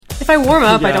I warm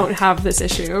up, I don't have this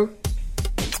issue.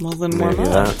 Well, then warm Maybe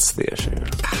up. that's the issue.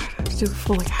 I have to do a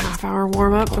full half-hour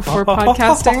warm-up before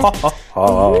podcasting.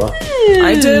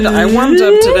 I did. I warmed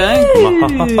up today.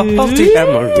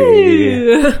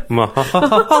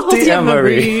 Mahalti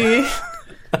Emery.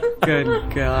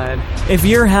 Good God. If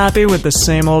you're happy with the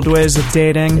same old ways of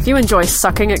dating, If you enjoy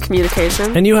sucking at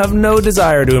communication, And you have no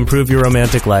desire to improve your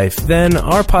romantic life, then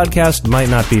our podcast might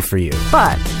not be for you.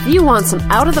 but if you want some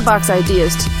out-of-the-box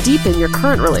ideas to deepen your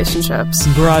current relationships,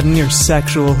 broaden your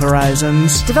sexual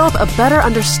horizons, develop a better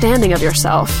understanding of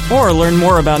yourself, or learn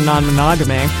more about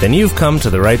non-monogamy, Then you've come to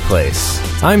the right place.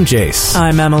 I'm Jace,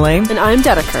 I'm Emily. and I'm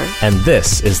Dedeker. and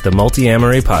this is the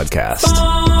Multi-Amory Podcast.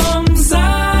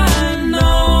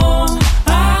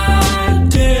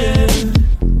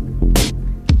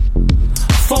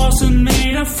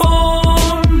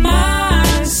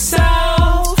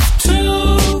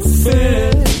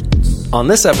 On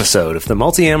this episode of the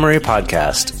Multi-Amory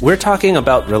Podcast, we're talking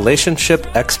about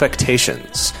relationship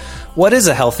expectations. What is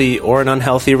a healthy or an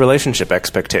unhealthy relationship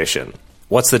expectation?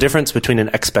 What's the difference between an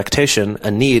expectation,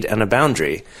 a need, and a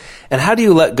boundary? And how do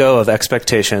you let go of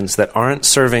expectations that aren't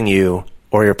serving you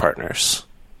or your partners?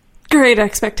 Great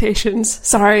expectations.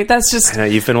 Sorry, that's just... I know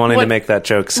you've been wanting What- to make that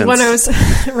joke since... When I was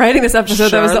writing this episode,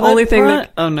 that was the only thing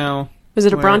that... Oh, no. Was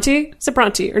it a Wait. Bronte? It's a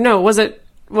Bronte. Or no, was it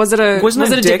a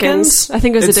Wasn't it Dickens? I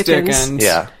think it was It's a Dickens. Dickens.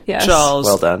 Yeah. Yes. Charles.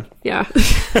 Well done. Yeah.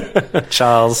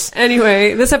 Charles.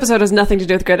 Anyway, this episode has nothing to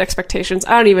do with Great Expectations.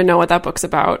 I don't even know what that book's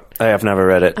about. I have never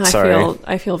read it. Sorry.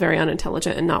 I feel very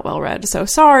unintelligent and not well read. So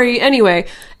sorry. Anyway,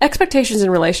 expectations in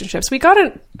relationships. We got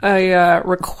a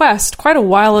request quite a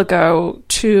while ago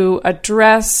to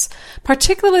address,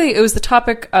 particularly it was the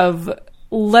topic of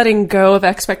letting go of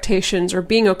expectations or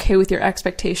being okay with your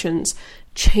expectations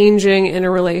changing in a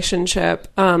relationship.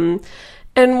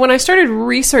 And when I started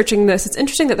researching this, it's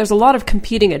interesting that there's a lot of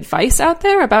competing advice out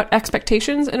there about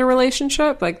expectations in a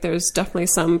relationship. Like, there's definitely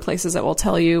some places that will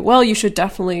tell you, well, you should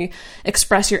definitely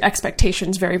express your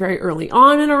expectations very, very early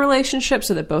on in a relationship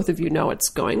so that both of you know what's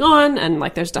going on. And,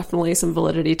 like, there's definitely some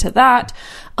validity to that.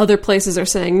 Other places are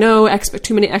saying, no,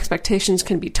 too many expectations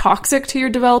can be toxic to your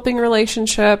developing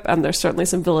relationship. And there's certainly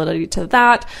some validity to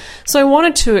that. So I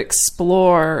wanted to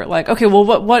explore, like, okay, well,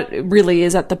 what really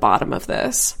is at the bottom of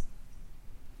this?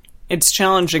 It's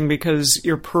challenging because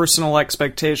your personal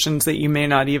expectations that you may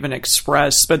not even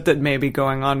express, but that may be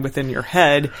going on within your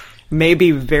head, may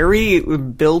be very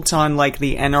built on like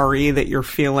the NRE that you're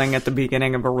feeling at the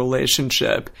beginning of a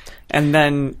relationship. And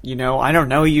then, I don't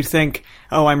know, you think,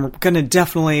 oh, I'm going to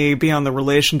definitely be on the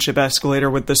relationship escalator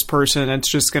with this person.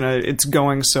 It's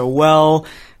going so well.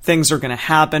 Things are going to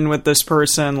happen with this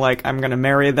person. Like, I'm going to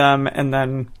marry them. And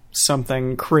then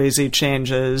something crazy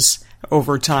changes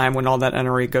over time when all that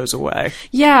NRE goes away.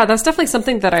 Yeah, that's definitely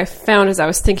something that I found as I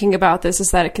was thinking about this, is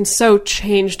that it can so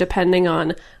change depending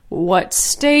on what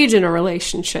stage in a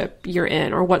relationship you're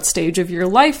in or what stage of your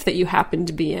life that you happen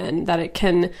to be in, that it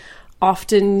can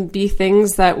often be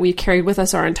things that we carried with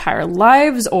us our entire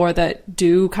lives or that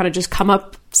do kind of just come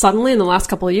up suddenly in the last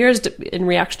couple of years in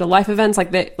reaction to life events.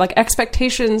 Like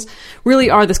expectations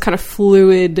really are this kind of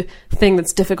fluid thing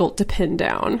that's difficult to pin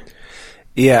down.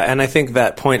 Yeah, and I think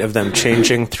that point of them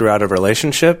changing throughout a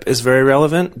relationship is very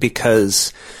relevant,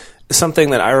 because something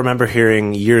that I remember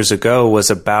hearing years ago was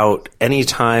about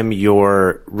anytime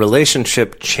your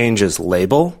relationship changes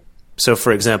label. So,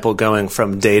 for example, going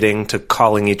from dating to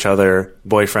calling each other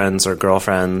boyfriends or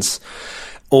girlfriends,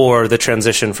 or the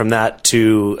transition from that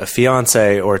to a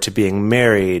fiance or to being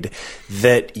married,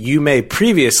 that you may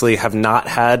previously have not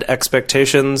had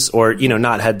expectations or,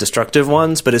 not had destructive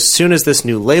ones. But as soon as this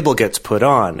new label gets put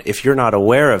on, if you're not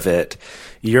aware of it,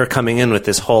 you're coming in with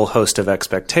this whole host of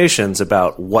expectations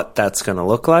about what that's going to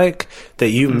look like that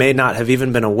you may not have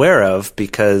even been aware of,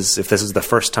 because if this is the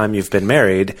first time you've been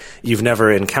married, you've never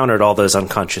encountered all those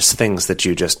unconscious things that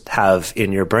you just have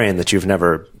in your brain that you've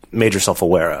never made yourself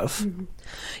aware of. Mm-hmm.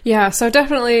 Yeah, so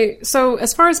definitely. So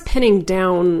as far as pinning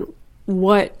down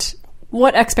what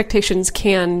expectations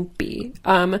can be,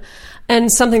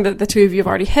 and something that the two of you have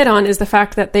already hit on is the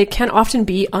fact that they can often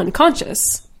be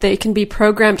unconscious. They can be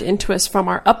programmed into us from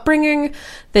our upbringing.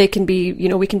 They can be,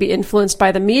 we can be influenced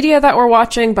by the media that we're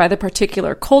watching, by the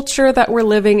particular culture that we're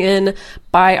living in,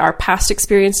 by our past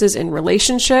experiences in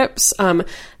relationships.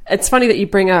 It's funny that you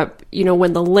bring up,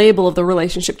 when the label of the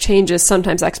relationship changes,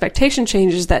 sometimes expectation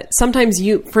changes, that sometimes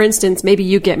for instance, maybe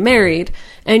you get married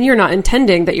and you're not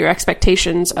intending that your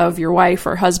expectations of your wife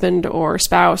or husband or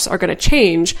spouse are going to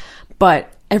change,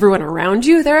 but everyone around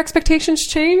you, their expectations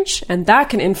change, and that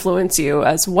can influence you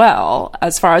as well,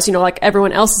 as far as, like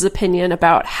everyone else's opinion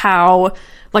about how,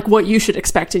 like what you should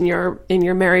expect in your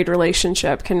married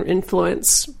relationship can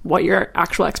influence what your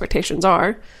actual expectations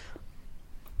are.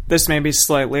 This may be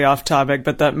slightly off topic,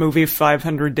 but that movie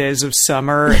 500 Days of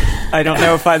Summer, I don't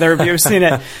know if either of you have seen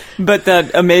it, but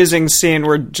that amazing scene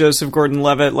where Joseph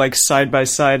Gordon-Levitt, like side by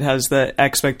side, has the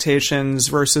expectations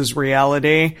versus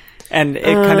reality. And it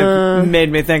kind of made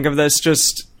me think of this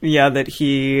that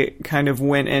he kind of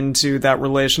went into that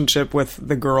relationship with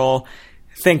the girl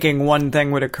thinking one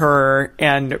thing would occur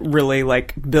and really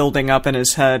like building up in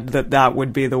his head that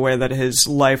would be the way that his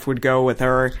life would go with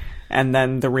her. And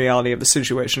then the reality of the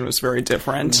situation was very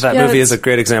different. That movie is a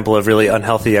great example of really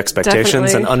unhealthy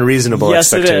expectations and unreasonable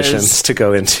expectations to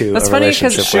go into a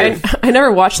relationship with. Funny because I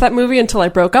never watched that movie until I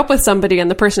broke up with somebody, and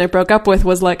the person I broke up with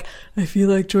was like, I feel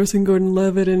like Joseph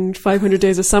Gordon-Levitt in 500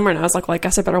 Days of Summer. And I was like, well, I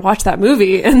guess I better watch that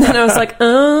movie. And then I was like,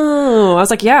 oh. I was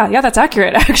like, yeah, that's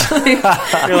accurate, actually.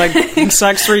 You're like,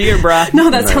 sucks for you, bruh. No,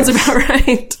 that sounds about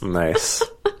right. Nice.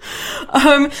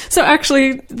 So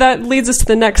actually, that leads us to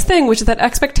the next thing, which is that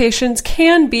expectations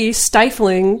can be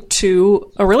stifling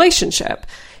to a relationship.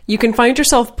 You can find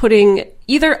yourself putting,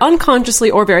 either unconsciously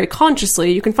or very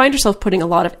consciously, you can find yourself putting a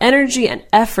lot of energy and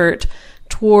effort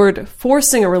toward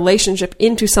forcing a relationship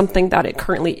into something that it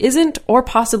currently isn't or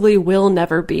possibly will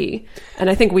never be. And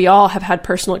I think we all have had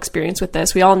personal experience with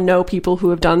this. We all know people who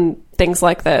have done things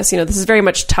like this. This is very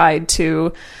much tied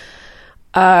to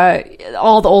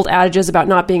all the old adages about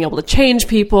not being able to change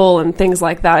people and things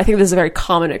like that. I think this is a very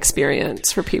common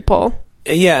experience for people.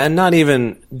 Yeah, and not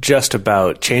even just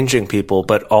about changing people,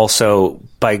 but also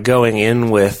by going in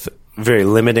with very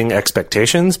limiting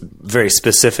expectations, very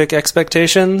specific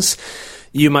expectations,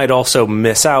 you might also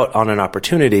miss out on an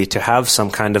opportunity to have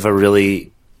some kind of a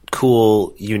really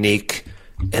cool, unique,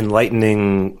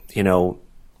 enlightening,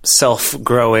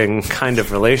 self-growing kind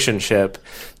of relationship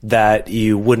that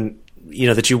you wouldn't,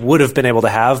 that you would have been able to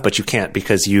have, but you can't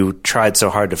because you tried so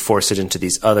hard to force it into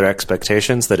these other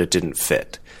expectations that it didn't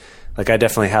fit. Like, I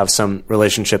definitely have some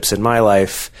relationships in my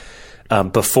life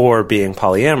before being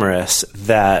polyamorous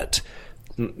that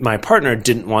my partner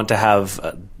didn't want to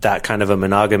have that kind of a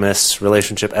monogamous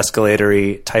relationship,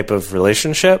 escalatory type of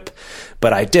relationship,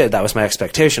 but I did. That was my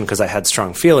expectation because I had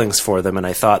strong feelings for them, and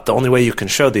I thought the only way you can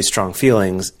show these strong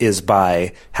feelings is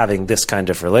by having this kind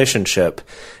of relationship,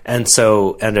 and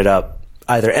so ended up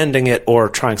either ending it or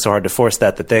trying so hard to force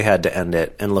that they had to end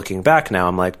it. And looking back now,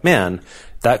 I'm like, man,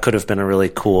 that could have been a really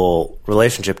cool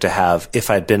relationship to have if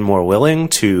I'd been more willing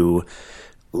to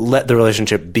let the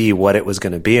relationship be what it was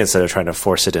going to be instead of trying to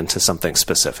force it into something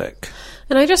specific.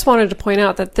 And I just wanted to point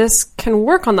out that this can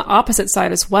work on the opposite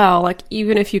side as well. Like,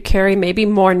 even if you carry maybe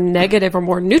more negative or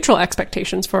more neutral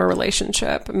expectations for a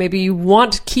relationship, maybe you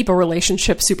want to keep a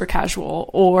relationship super casual,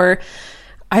 or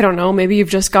I don't know, maybe you've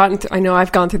just gotten I know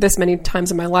I've gone through this many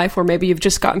times in my life where maybe you've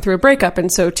just gotten through a breakup.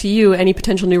 And so to you, any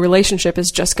potential new relationship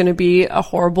is just going to be a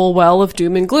horrible well of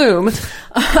doom and gloom.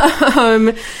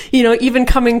 Even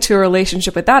coming to a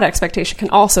relationship with that expectation can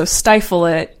also stifle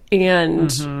it and,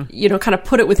 kind of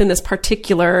put it within this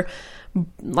particular,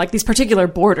 like these particular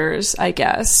borders, I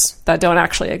guess, that don't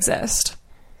actually exist.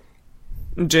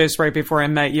 Jace, right before I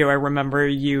met you, I remember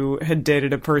you had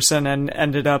dated a person and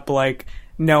ended up like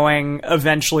knowing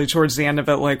eventually towards the end of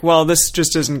it, like, well, this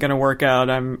just isn't going to work out.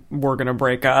 We're going to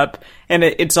break up. And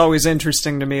it's always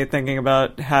interesting to me thinking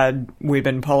about, had we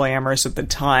been polyamorous at the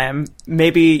time,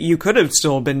 maybe you could have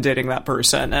still been dating that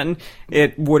person and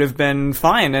it would have been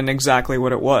fine and exactly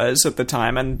what it was at the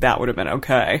time. And that would have been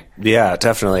okay. Yeah,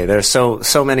 definitely. There's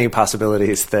so many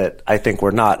possibilities that I think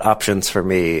were not options for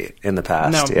me in the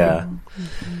past. No. Yeah.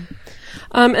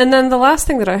 And then the last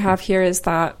thing that I have here is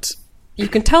that you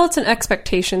can tell it's an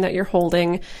expectation that you're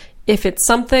holding if it's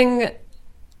something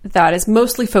that is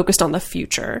mostly focused on the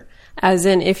future. As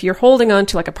in, if you're holding on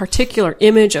to like a particular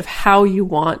image of how you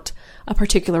want a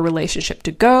particular relationship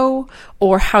to go,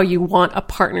 or how you want a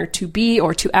partner to be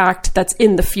or to act that's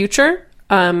in the future,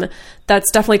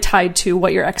 that's definitely tied to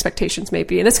what your expectations may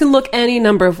be. And this can look any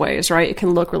number of ways, right? It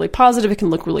can look really positive. It can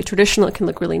look really traditional. It can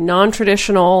look really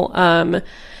non-traditional.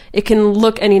 It can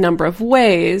look any number of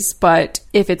ways, but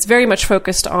if it's very much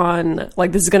focused on,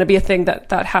 like, this is going to be a thing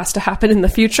that has to happen in the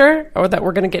future, or that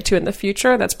we're going to get to in the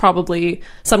future, that's probably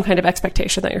some kind of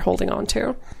expectation that you're holding on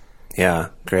to.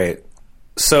 Yeah, great.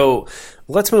 So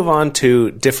let's move on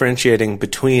to differentiating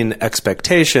between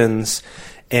expectations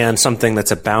and something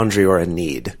that's a boundary or a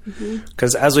need.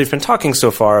 Because as we've been talking so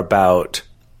far about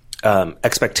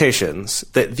expectations,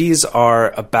 that these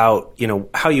are about,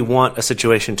 how you want a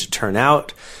situation to turn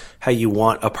out, how you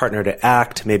want a partner to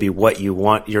act, maybe what you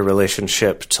want your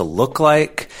relationship to look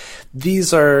like.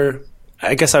 These are,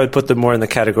 I guess I would put them more in the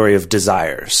category of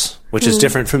desires, which is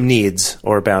different from needs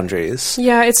or boundaries.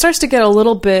 Yeah, it starts to get a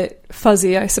little bit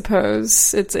fuzzy, I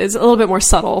suppose. It's a little bit more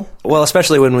subtle. Well,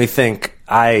 especially when we think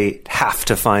I have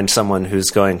to find someone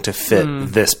who's going to fit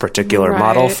this particular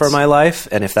model for my life.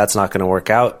 And if that's not going to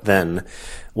work out, then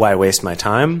why waste my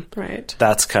time? Right.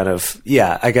 That's kind of,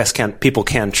 I guess people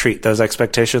can treat those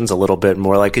expectations a little bit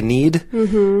more like a need.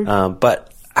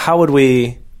 But how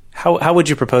would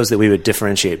you propose that we would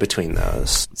differentiate between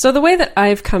those? So the way that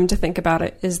I've come to think about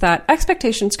it is that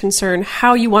expectations concern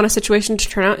how you want a situation to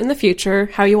turn out in the future,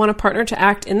 how you want a partner to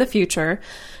act in the future.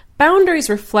 Boundaries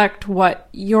reflect what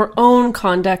your own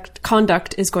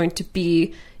conduct is going to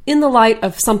be in the light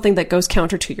of something that goes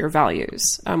counter to your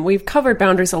values. We've covered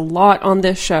boundaries a lot on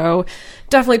this show.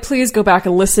 Definitely please go back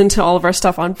and listen to all of our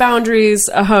stuff on boundaries.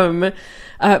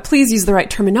 Please use the right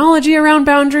terminology around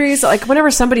boundaries. Like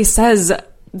whenever somebody says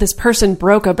this person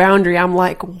broke a boundary, I'm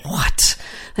like, what?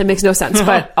 That makes no sense,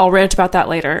 but I'll rant about that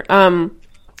later.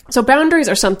 So boundaries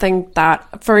are something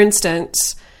that, for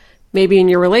instance, maybe in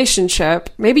your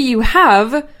relationship, maybe you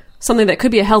have something that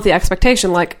could be a healthy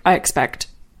expectation, like I expect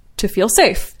to feel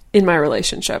safe in my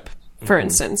relationship, for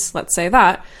instance, let's say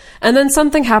that. And then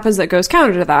something happens that goes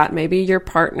counter to that. Maybe your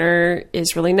partner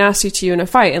is really nasty to you in a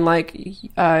fight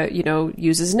and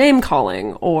uses name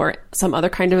calling or some other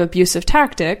kind of abusive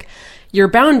tactic. Your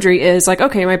boundary is like,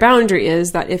 okay, my boundary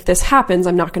is that if this happens,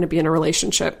 I'm not going to be in a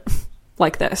relationship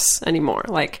like this anymore.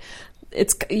 Like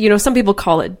it's, some people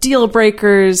call it deal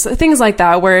breakers, things like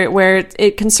that, where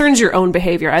it concerns your own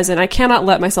behavior, as in I cannot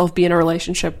let myself be in a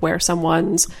relationship where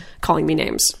someone's calling me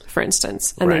names, for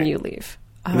instance, and then you leave.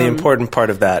 The important part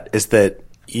of that is that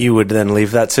you would then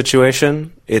leave that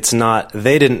situation. It's not,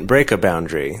 they didn't break a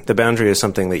boundary. The boundary is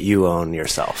something that you own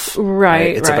yourself.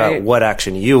 Right? It's about what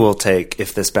action you will take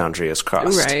if this boundary is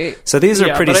crossed. Right. So these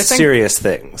are pretty serious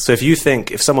things. So if you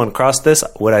think, if someone crossed this,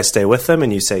 would I stay with them?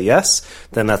 And you say yes,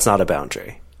 then that's not a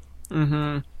boundary.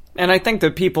 Mm-hmm. And I think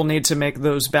that people need to make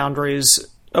those boundaries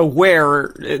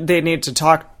aware. They need to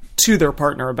talk to their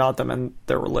partner about them and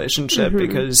their relationship,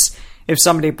 because if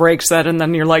somebody breaks that and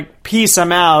then you're like, peace,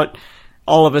 I'm out,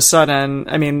 all of a sudden,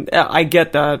 I mean, I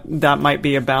get that might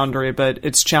be a boundary, but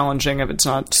it's challenging if it's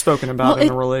not spoken about in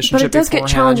a relationship. But it does get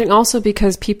challenging also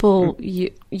because people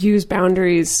use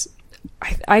boundaries,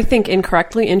 I think,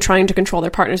 incorrectly in trying to control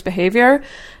their partner's behavior,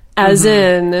 as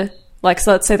in, like,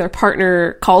 so let's say their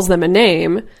partner calls them a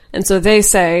name, and so they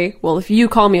say, well, if you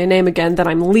call me a name again, then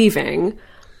I'm leaving.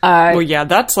 Well, yeah,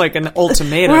 that's like an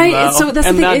ultimatum, right? Though, so that's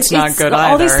the thing. That's not good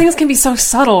either. All these things can be so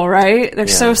subtle, right? They're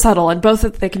so subtle, and both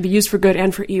they can be used for good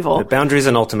and for evil. The boundaries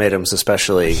and ultimatums,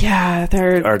 especially,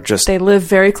 they live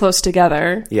very close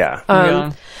together.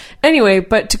 Yeah. Anyway,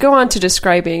 but to go on to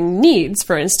describing needs,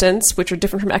 for instance, which are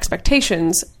different from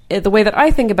expectations, the way that I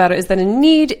think about it is that a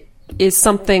need is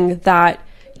something that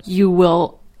you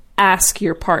will ask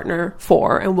your partner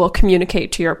for and will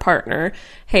communicate to your partner,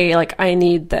 hey, like, I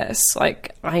need this,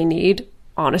 like, I need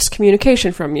honest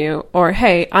communication from you, or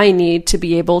hey, I need to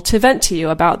be able to vent to you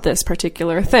about this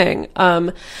particular thing.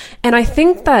 And I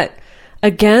think that,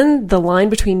 again, the line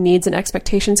between needs and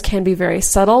expectations can be very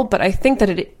subtle, but I think that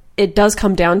it does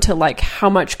come down to like how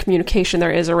much communication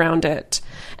there is around it.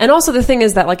 And also the thing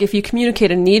is that, like, if you communicate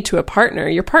a need to a partner,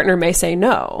 your partner may say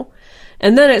no.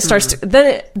 And then it starts to,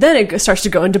 then it starts to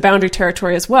go into boundary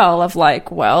territory as well, of like,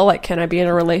 well, like, can I be in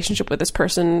a relationship with this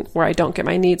person where I don't get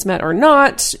my needs met or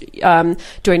not?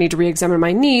 Do I need to re-examine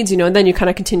my needs? And then you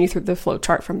kind of continue through the flow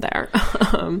chart from there.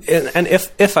 And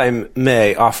if I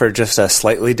may offer just a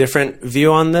slightly different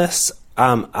view on this,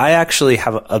 I actually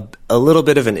have a little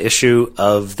bit of an issue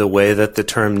of the way that the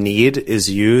term need is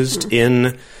used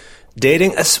in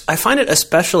dating. I find it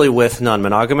especially with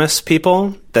non-monogamous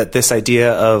people, that this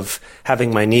idea of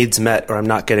having my needs met or I'm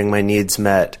not getting my needs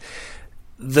met,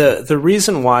 the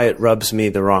reason why it rubs me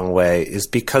the wrong way is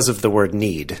because of the word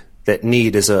need. That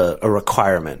need is a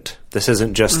requirement. This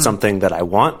isn't just something that I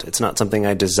want. It's not something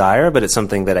I desire, but it's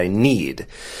something that I need.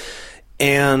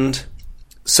 And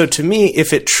so to me,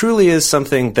 if it truly is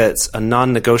something that's a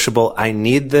non-negotiable, I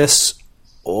need this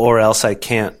or else I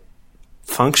can't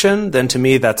function, then to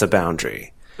me that's a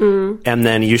boundary. And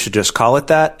then you should just call it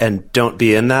that and don't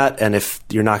be in that. And if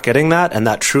you're not getting that and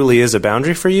that truly is a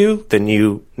boundary for you, then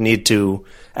you need to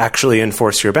actually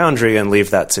enforce your boundary and leave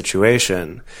that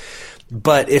situation.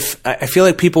 But if I feel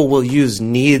like people will use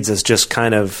needs as just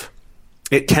kind of,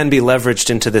 it can be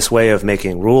leveraged into this way of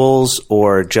making rules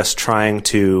or just trying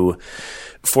to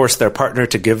force their partner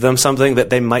to give them something that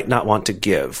they might not want to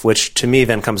give, which to me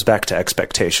then comes back to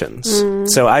expectations.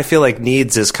 So I feel like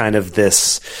needs is kind of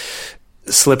this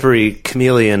slippery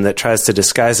chameleon that tries to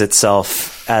disguise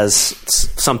itself as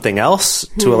something else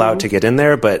to allow it to get in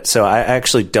there. But so I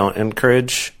actually don't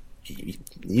encourage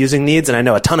using needs, and I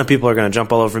know a ton of people are going to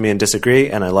jump all over me and disagree,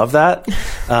 and I love that.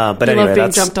 But You anyway, love being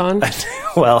that's jumped on.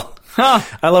 well.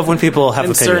 I love when people have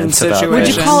In certain opinions about situations.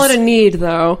 Would you call it a need,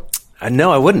 though?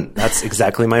 No, I wouldn't. That's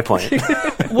exactly my point.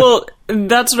 Well,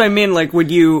 that's what I mean. Like,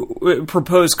 would you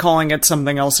propose calling it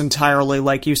something else entirely,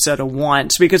 like you said, a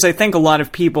want? Because I think a lot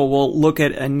of people will look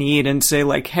at a need and say,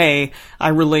 like, hey, I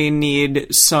really need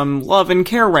some love and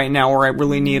care right now, or I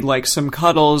really need, like, some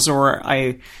cuddles, or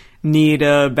I need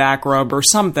a back rub or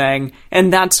something.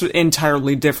 And that's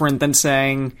entirely different than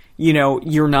saying, you know,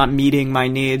 you're not meeting my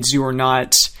needs, you're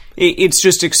not... It's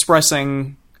just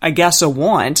expressing, I guess, a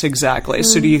want, exactly.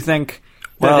 So do you think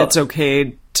that it's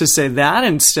okay to say that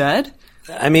instead?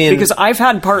 I mean... Because I've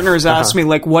had partners ask me,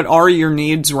 like, what are your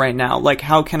needs right now? Like,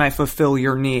 how can I fulfill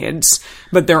your needs?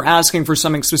 But they're asking for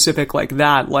something specific like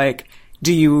that. Like,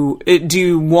 do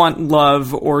you want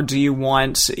love, or do you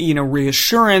want, you know,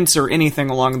 reassurance or anything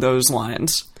along those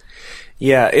lines?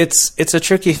 Yeah, it's a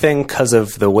tricky thing because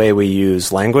of the way we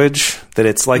use language, that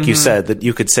it's like you said, that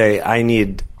you could say, I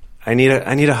need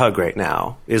a hug right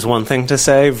now is one thing to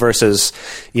say versus,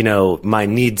 you know, my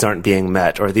needs aren't being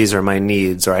met, or these are my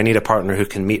needs, or I need a partner who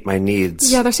can meet my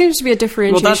needs. Yeah, there seems to be a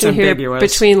differentiation here ambiguous.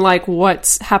 between like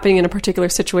what's happening in a particular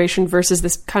situation versus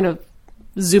this kind of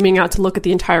zooming out to look at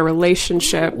the entire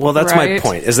relationship. Well, that's right? my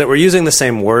point, is that we're using the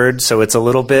same word, so it's a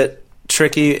little bit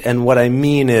tricky. And what I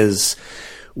mean is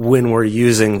when we're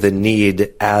using the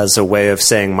need as a way of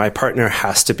saying my partner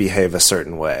has to behave a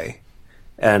certain way.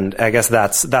 And I guess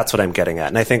that's what I'm getting at.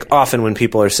 And I think often when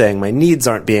people are saying my needs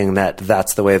aren't being met,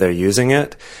 that's the way they're using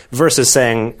it, versus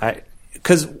saying,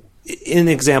 because in an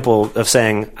example of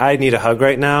saying I need a hug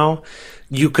right now,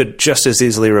 you could just as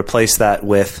easily replace that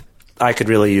with I could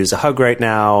really use a hug right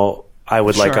now. I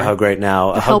would like a hug right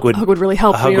now. A hug would really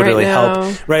help. A hug me would right really now.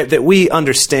 help. Right. That we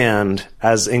understand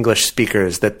as English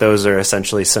speakers that those are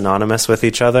essentially synonymous with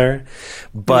each other.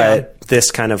 But this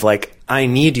kind of like, I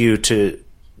need you to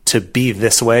be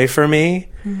this way for me.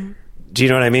 Mm-hmm. Do you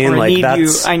know what I mean? Or like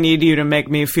I need you to make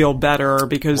me feel better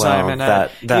because I'm in a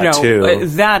that too.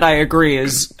 That I agree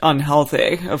is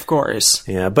unhealthy, of course.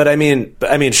 Yeah, but I mean,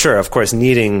 sure, of course,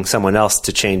 needing someone else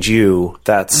to change you,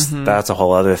 that's a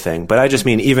whole other thing. But I just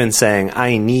mean even saying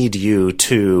I need you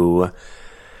to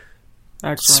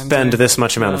spend this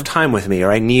much amount of time with me, or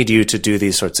I need you to do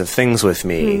these sorts of things with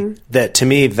me. That to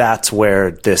me, that's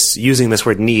where using this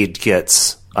word need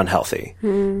gets unhealthy.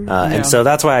 And so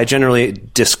that's why I generally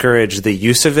discourage the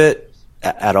use of it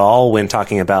at all when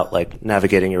talking about like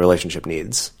navigating your relationship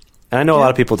needs. And I know a lot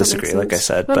of people disagree, like I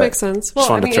said. That makes sense.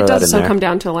 Well, I mean, it does come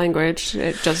down to language.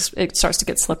 It starts to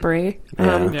get slippery.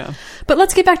 But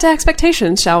let's get back to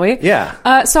expectations, shall we?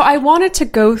 Yeah. So I wanted to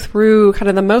go through kind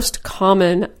of the most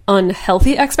common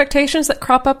unhealthy expectations that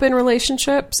crop up in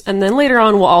relationships. And then later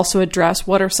on, we'll also address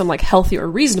what are some like healthy or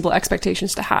reasonable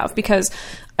expectations to have, because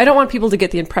I don't want people to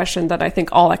get the impression that I think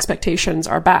all expectations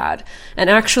are bad. And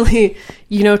actually,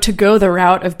 you know, to go the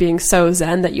route of being so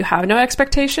zen that you have no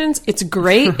expectations, it's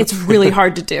great. It's really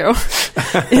hard to do.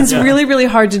 It's really, really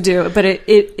hard to do. But it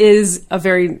is a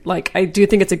very, like, I do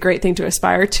think it's a great thing to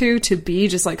aspire to be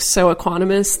just like so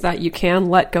equanimous that you can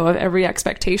let go of every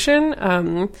expectation.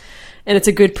 And it's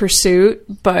a good pursuit,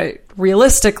 but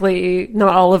realistically,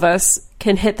 not all of us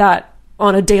can hit that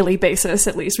on a daily basis.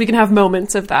 At least we can have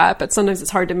moments of that, but sometimes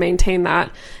it's hard to maintain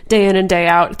that day in and day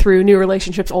out through new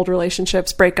relationships, old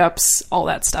relationships, breakups, all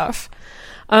that stuff.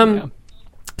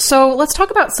 So let's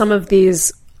talk about some of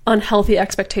these unhealthy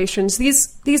expectations.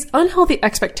 These unhealthy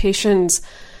expectations,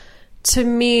 to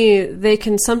me, they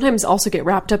can sometimes also get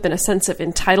wrapped up in a sense of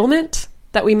entitlement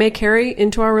that we may carry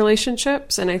into our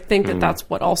relationships. And I think that that's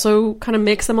what also kind of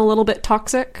makes them a little bit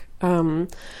toxic.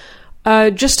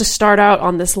 Just to start out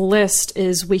on this list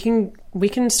is we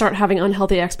can start having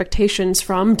unhealthy expectations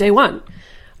from day one,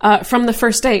 from the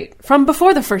first date, from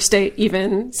before the first date,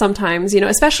 even sometimes, you know,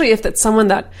 especially if it's someone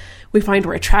that we find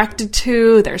we're attracted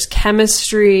to, there's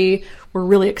chemistry, we're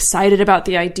really excited about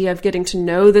the idea of getting to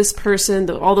know this person,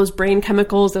 all those brain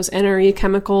chemicals, those NRE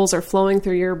chemicals are flowing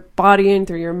through your body and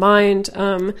through your mind,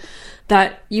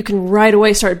 that you can right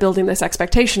away start building this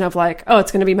expectation of like, oh,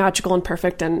 it's going to be magical and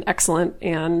perfect and excellent,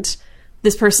 and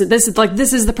this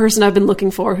is the person I've been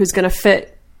looking for who's going to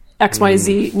fit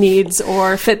XYZ needs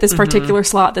or fit this particular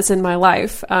slot that's in my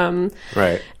life.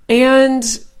 Right. And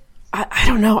I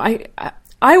don't know.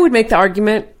 I would make the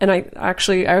argument, and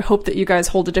I hope that you guys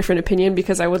hold a different opinion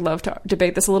because I would love to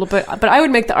debate this a little bit, but I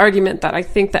would make the argument that I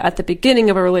think that at the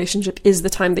beginning of a relationship is the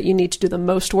time that you need to do the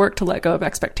most work to let go of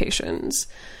expectations.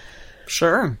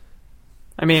 Sure.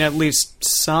 I mean, at least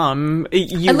some.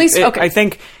 Okay. I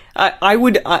think I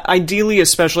would, ideally,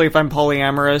 especially if I'm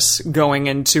polyamorous, going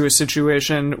into a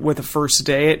situation with a first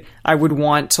date, I would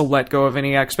want to let go of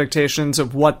any expectations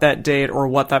of what that date or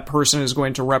what that person is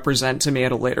going to represent to me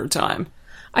at a later time.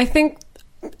 I think,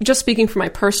 just speaking from my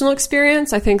personal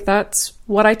experience, I think that's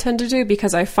what I tend to do,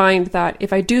 because I find that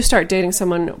if I do start dating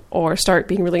someone or start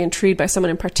being really intrigued by someone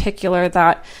in particular,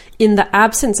 that in the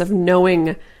absence of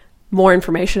knowing more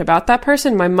information about that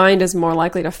person, my mind is more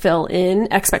likely to fill in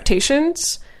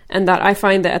expectations. And that I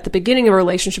find that at the beginning of a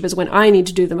relationship is when I need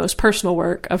to do the most personal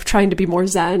work of trying to be more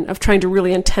zen, of trying to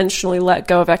really intentionally let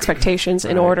go of expectations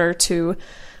in order to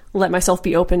let myself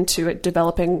be open to it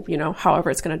developing, however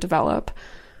it's going to develop.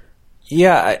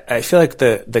 Yeah, I feel like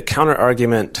the counter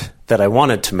argument that I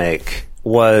wanted to make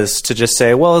was to just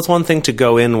say, well, it's one thing to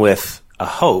go in with a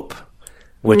hope,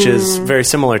 which is very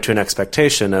similar to an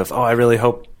expectation of, I really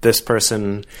hope this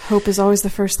person... Hope is always the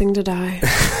first thing to die.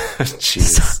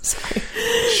 Jeez. Sorry.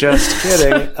 Just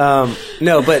kidding.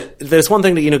 No, but there's one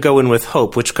thing to, go in with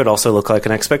hope, which could also look like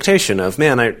an expectation of,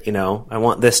 man, I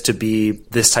want this to be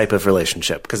this type of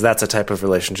relationship, because that's a type of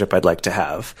relationship I'd like to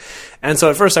have. And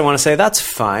so at first I want to say that's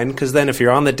fine, because then if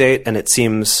you're on the date and it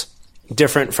seems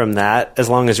different from that, as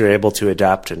long as you're able to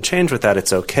adapt and change with that,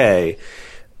 it's okay.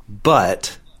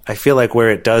 But I feel like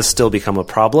where it does still become a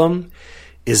problem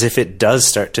is if it does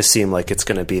start to seem like it's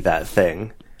going to be that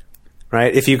thing,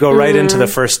 right? If you go right into the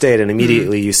first date and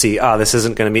immediately you see, this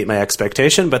isn't going to meet my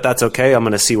expectation, but that's okay. I'm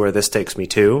going to see where this takes me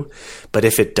to. But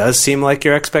if it does seem like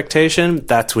your expectation,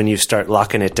 that's when you start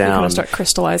locking it down. Start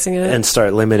crystallizing it. And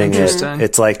start limiting it.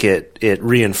 It's like it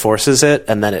reinforces it,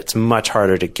 and then it's much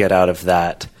harder to get out of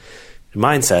that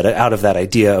mindset, out of that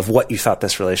idea of what you thought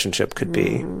this relationship could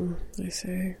be. I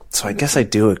see. So I guess I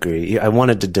do agree. I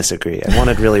wanted to disagree. I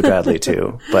wanted really badly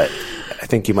to, but I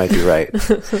think you might be right.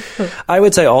 I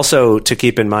would say also to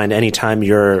keep in mind anytime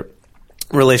your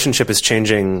relationship is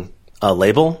changing a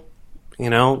label,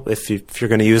 if you're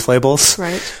going to use labels,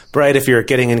 right? If you're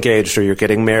getting engaged or you're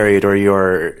getting married or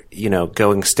you're,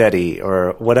 going steady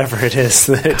or whatever it is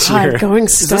that you're going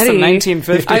steady. Is this the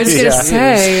 1950s? I was going to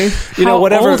say,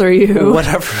 whatever, old are you?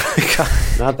 Whatever. God,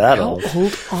 not that old. How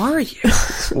old are you?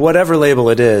 Whatever label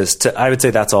it is, I would say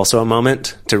that's also a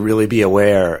moment to really be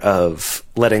aware of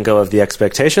letting go of the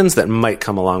expectations that might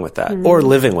come along with that. Or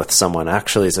living with someone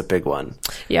actually is a big one.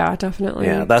 Yeah, definitely.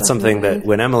 Yeah, that's something that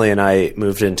when Emily and I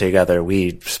moved in together,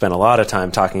 we spent a lot of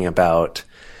time talking about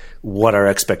what our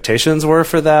expectations were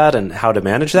for that and how to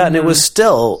manage that. And it was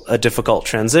still a difficult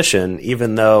transition,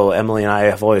 even though Emily and I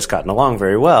have always gotten along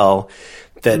very well,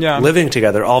 that living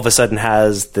together all of a sudden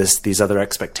has these other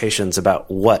expectations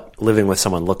about what living with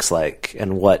someone looks like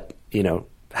and what,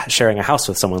 sharing a house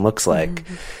with someone looks like.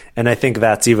 And I think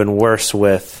that's even worse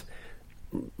with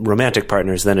romantic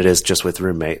partners than it is just with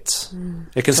roommates.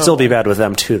 It can still be bad with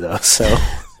them too, though. So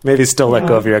maybe still let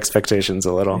go of your expectations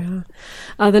a little.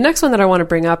 Yeah. The next one that I want to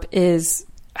bring up is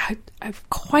a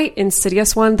quite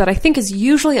insidious one that I think is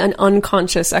usually an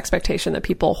unconscious expectation that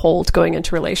people hold going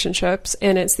into relationships.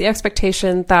 And it's the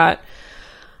expectation that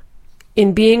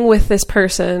in being with this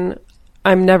person,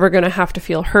 I'm never going to have to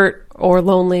feel hurt or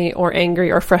lonely or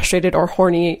angry or frustrated or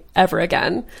horny ever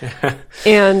again.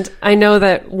 And I know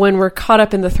that when we're caught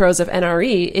up in the throes of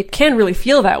NRE, it can really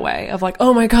feel that way of like,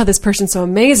 oh my God, this person's so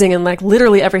amazing. And like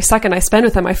literally every second I spend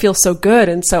with them, I feel so good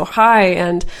and so high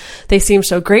and they seem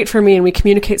so great for me and we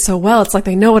communicate so well. It's like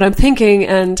they know what I'm thinking.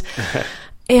 And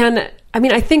I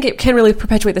mean, I think it can really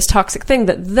perpetuate this toxic thing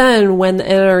that then when the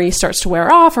NRE starts to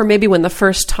wear off, or maybe when the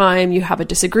first time you have a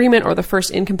disagreement or the first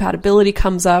incompatibility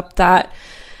comes up, that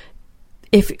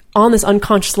if on this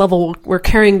unconscious level, we're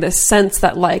carrying this sense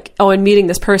that like, and meeting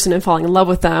this person and falling in love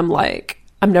with them, like,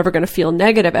 I'm never going to feel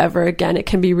negative ever again. It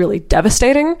can be really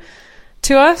devastating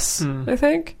to us, I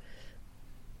think.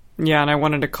 Yeah, and I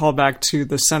wanted to call back to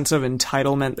the sense of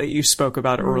entitlement that you spoke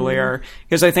about earlier,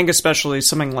 because I think especially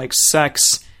something like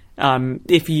sex,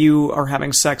 if you are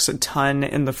having sex a ton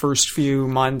in the first few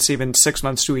months, even 6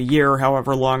 months to a year,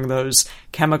 however long those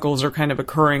chemicals are kind of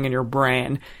occurring in your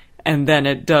brain, and then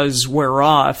it does wear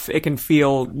off,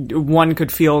 one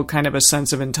could feel kind of a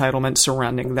sense of entitlement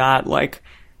surrounding that. Like,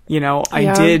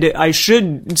 I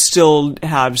should still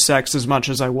have sex as much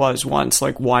as I was once.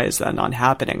 Like, why is that not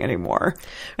happening anymore?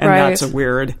 And that's a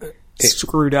weird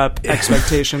screwed up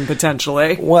expectation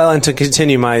potentially. Well, and to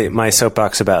continue my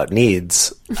soapbox about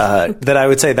needs, that I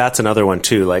would say that's another one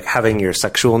too, like having your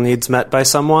sexual needs met by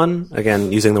someone,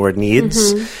 again, using the word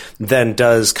needs, then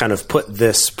does kind of put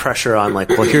this pressure on like,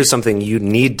 well, here's something you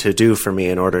need to do for me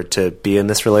in order to be in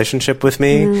this relationship with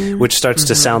me, which starts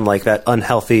to sound like that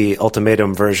unhealthy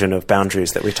ultimatum version of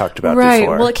boundaries that we talked about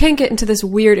before. Well, it can get into this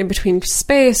weird in-between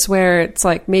space where it's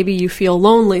like maybe you feel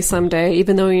lonely someday,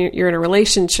 even though you're in a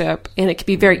relationship, and it can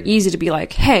be very easy to be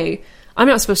like, hey, I'm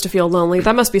not supposed to feel lonely.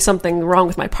 That must be something wrong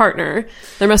with my partner.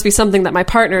 There must be something that my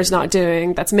partner is not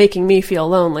doing that's making me feel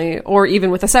lonely. Or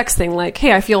even with a sex thing, like,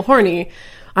 hey, I feel horny.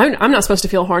 I'm not supposed to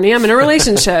feel horny. I'm in a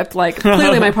relationship. Like,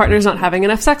 clearly my partner's not having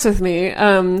enough sex with me.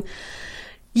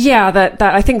 That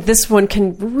I think this one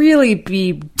can really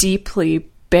be deeply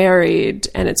buried,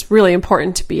 and it's really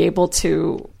important to be able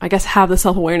to, I guess, have the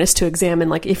self-awareness to examine,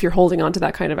 like, if you're holding on to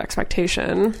that kind of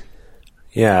expectation.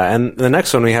 Yeah, and the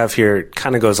next one we have here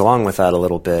kind of goes along with that a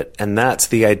little bit, and that's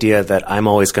the idea that I'm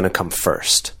always going to come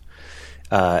first.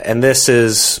 And this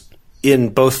is in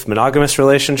both monogamous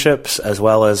relationships as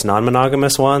well as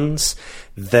non-monogamous ones,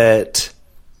 that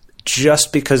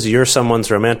just because you're someone's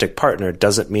romantic partner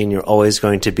doesn't mean you're always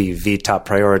going to be the top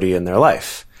priority in their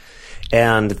life.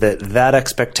 And that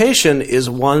expectation is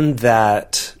one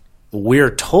that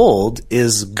we're told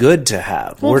is good to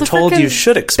have. Well, we're told you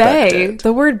should expect it.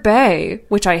 The word "bay,"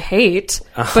 which I hate,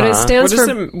 but it stands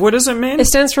What does it mean? It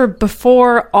stands for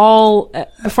before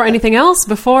anything else.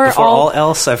 Before all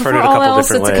else, I've heard it a couple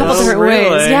different ways. It's a couple different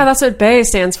ways. Yeah, that's what "bay"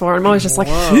 stands for. I'm always just like,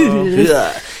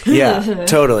 yeah,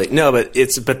 totally. No, but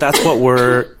that's what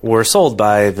we're sold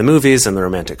by the movies and the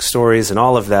romantic stories and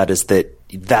all of that, is that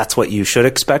that's what you should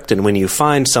expect. And when you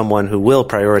find someone who will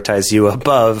prioritize you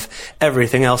above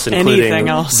everything else, including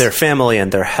their family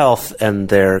and their health and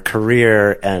their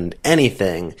career and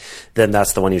anything, then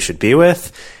that's the one you should be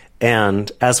with. And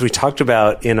as we talked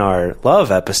about in our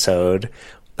love episode,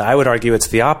 I would argue it's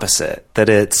the opposite, that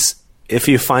it's, if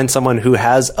you find someone who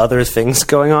has other things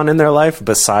going on in their life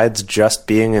besides just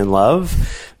being in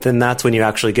love, then that's when you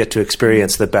actually get to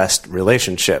experience the best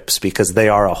relationships, because they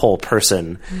are a whole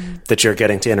person that you're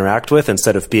getting to interact with,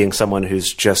 instead of being someone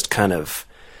who's just kind of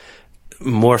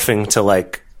morphing to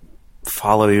like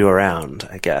follow you around,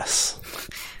 I guess.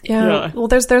 Yeah. Well,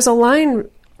 there's a line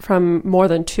from More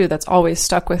Than Two that's always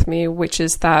stuck with me, which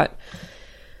is that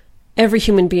every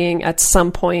human being at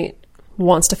some point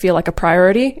wants to feel like a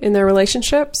priority in their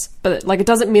relationships, but like it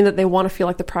doesn't mean that they want to feel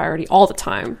like the priority all the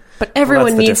time. But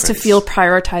everyone needs to feel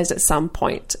prioritized at some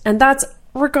point. And that's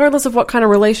regardless of what kind of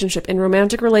relationship, in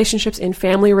romantic relationships, in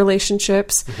family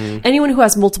relationships. Anyone who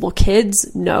has multiple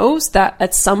kids knows that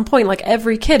at some point, like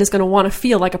every kid is going to want to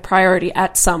feel like a priority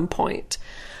at some point.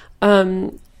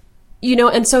 And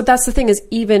so that's the thing, is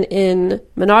even in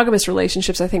monogamous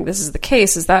relationships, I think this is the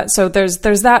case, is that, so there's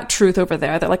that truth over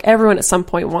there that like everyone at some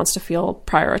point wants to feel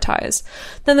prioritized.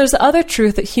 Then there's the other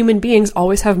truth that human beings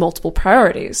always have multiple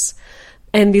priorities.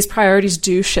 And these priorities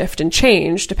do shift and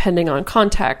change depending on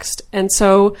context. And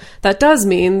so that does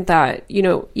mean that,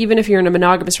 even if you're in a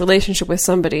monogamous relationship with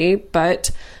somebody, but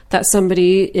that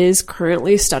somebody is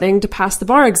currently studying to pass the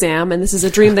bar exam, and this is a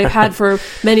dream they've had for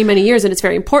many, many years, and it's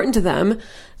very important to them,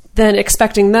 then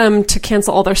expecting them to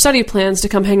cancel all their study plans to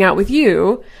come hang out with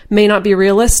you may not be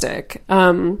realistic,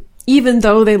 even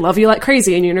though they love you like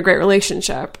crazy and you're in a great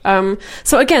relationship.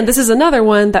 So again, this is another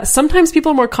one that sometimes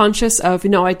people are more conscious of,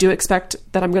 I do expect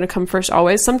that I'm going to come first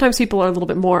always. Sometimes people are a little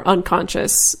bit more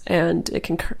unconscious, and it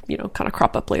can, kind of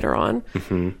crop up later on.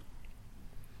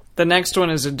 The next one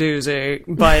is a doozy,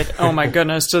 but oh my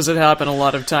goodness, does it happen a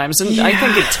lot of times. And I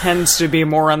think it tends to be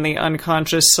more on the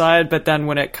unconscious side, but then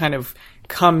when it kind of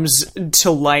comes to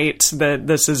light that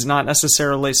this is not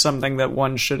necessarily something that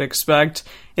one should expect,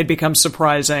 it becomes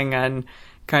surprising and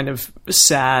kind of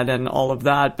sad and all of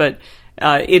that. But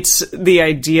it's the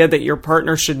idea that your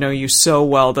partner should know you so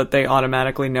well that they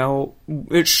automatically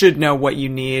should know what you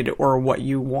need or what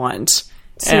you want.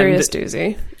 Serious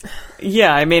doozy.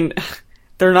 Yeah, I mean,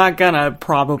 they're not gonna,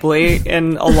 probably,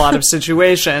 in a lot of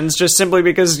situations, just simply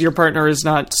because your partner is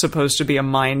not supposed to be a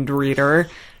mind reader.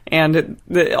 And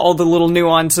all the little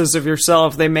nuances of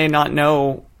yourself, they may not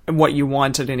know what you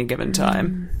want at any given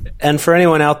time. And for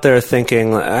anyone out there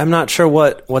thinking, I'm not sure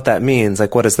what that means,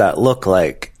 like what does that look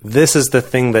like? This is the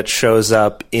thing that shows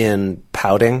up in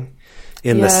pouting,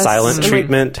 in the silent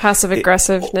treatment. Passive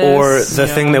aggressiveness. Or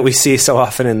the thing that we see so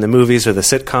often in the movies or the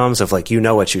sitcoms of like,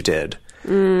 what you did.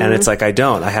 And it's like, I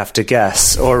don't, I have to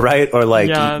guess, or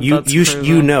like, you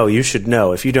should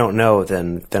know. If you don't know,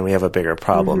 then we have a bigger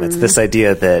problem. It's this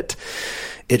idea that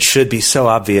it should be so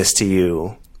obvious to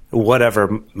you,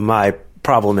 whatever my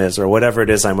problem is or whatever it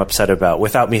is I'm upset about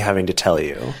without me having to tell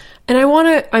you. And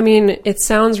it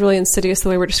sounds really insidious the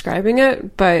way we're describing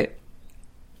it, but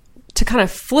to kind of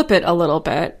flip it a little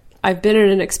bit, I've been in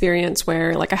an experience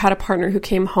where, like, I had a partner who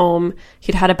came home,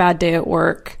 he'd had a bad day at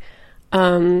work.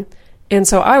 And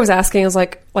so I was asking, I was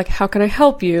like, how can I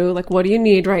help you? Like, what do you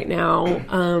need right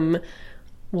now?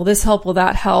 Will this help? Will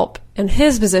that help? And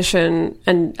his position,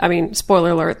 and I mean,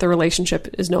 spoiler alert, the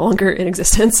relationship is no longer in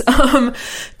existence.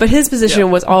 But his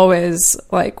position was always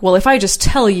like, well, if I just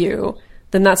tell you,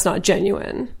 then that's not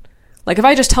genuine. Like, if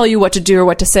I just tell you what to do or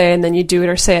what to say and then you do it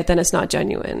or say it, then it's not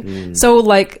genuine. So,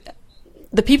 like,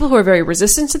 the people who are very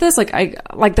resistant to this,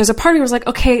 there's a part of me was like,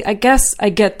 okay, I guess I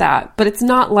get that, but it's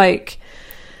not like,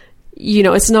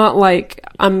 it's not like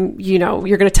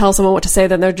you're going to tell someone what to say,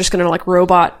 then they're just going to like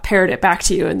robot parrot it back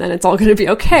to you, and then it's all going to be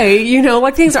okay.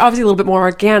 Like, things are obviously a little bit more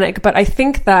organic, but I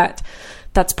think that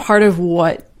that's part of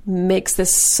what makes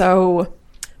this so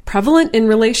prevalent in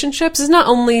relationships is not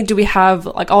only do we have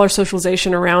like all our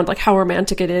socialization around like how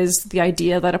romantic it is, the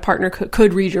idea that a partner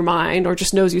could read your mind or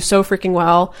just knows you so freaking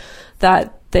well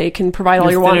that they can provide all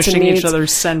your wants and needs. Finishing each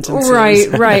other's sentences.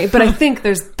 Right. But I think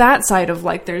there's that side of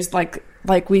like, there's like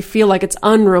we feel like it's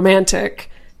unromantic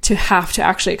to have to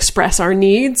actually express our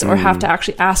needs or have to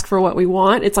actually ask for what we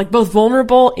want. It's like both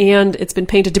vulnerable and it's been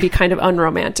painted to be kind of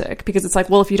unromantic because it's like,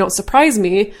 well, if you don't surprise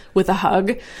me with a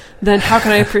hug, then how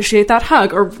can I appreciate that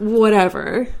hug or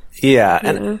whatever? Yeah.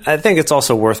 And I think it's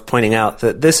also worth pointing out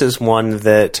that this is one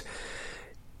that,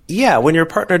 when your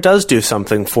partner does do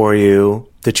something for you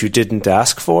that you didn't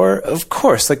ask for, of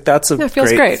course, like that's a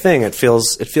great thing. It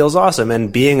feels awesome.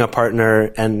 And being a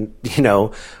partner and,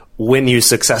 when you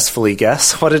successfully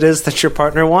guess what it is that your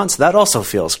partner wants, that also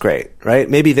feels great, right?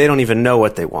 Maybe they don't even know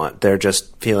what they want. They're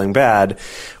just feeling bad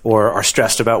or are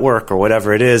stressed about work or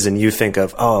whatever it is. And you think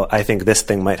of, oh, I think this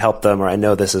thing might help them, or I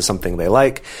know this is something they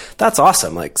like. That's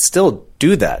awesome. Like, still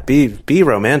do that. Be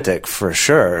romantic for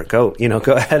sure. Go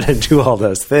ahead and do all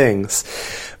those things.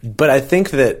 But I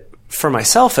think that for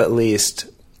myself, at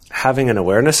least, having an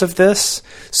awareness of this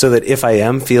so that if I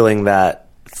am feeling that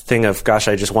thing of, gosh,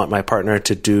 I just want my partner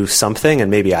to do something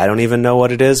and maybe I don't even know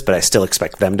what it is, but I still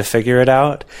expect them to figure it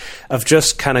out, of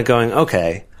just kind of going,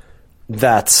 okay,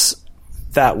 that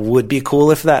would be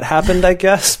cool if that happened, I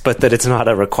guess, but that it's not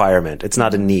a requirement. It's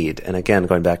not a need. And again,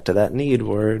 going back to that need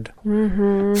word.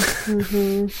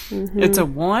 It's a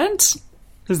want?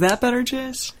 Is that better,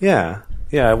 Jace? Yeah,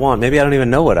 I want. Maybe I don't even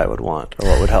know what I would want or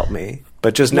what would help me.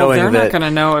 But just knowing that... they're not going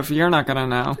to know if you're not going to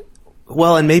know.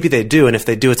 Well, and maybe they do, and if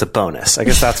they do, it's a bonus. I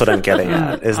guess that's what I'm getting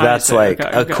at, is that's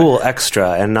a cool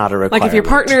extra and not a requirement. Like, if your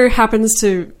partner happens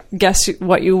to guess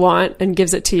what you want and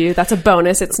gives it to you, that's a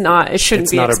bonus. It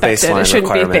shouldn't be expected. It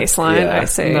shouldn't be a baseline, I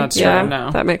say. That's right,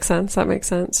 no. That makes sense.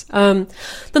 Then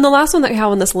the last one that we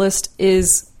have on this list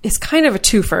is kind of a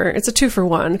twofer. It's a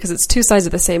 2-for-1 because it's two sides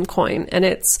of the same coin, and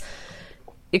it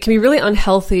can be really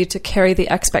unhealthy to carry the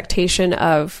expectation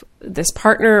of this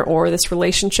partner or this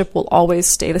relationship will always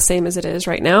stay the same as it is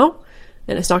right now.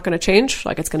 And it's not going to change.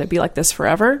 Like, it's going to be like this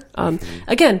forever.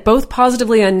 Again, both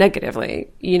positively and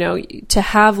negatively, to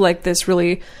have like this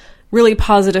really, really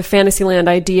positive Fantasyland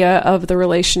idea of the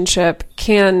relationship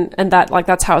and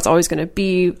that's how it's always going to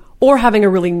be, or having a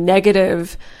really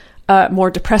negative, more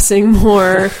depressing,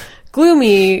 more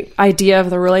gloomy idea of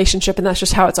the relationship, and that's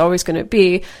just how it's always going to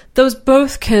be. Those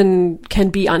both can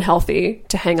be unhealthy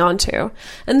to hang on to.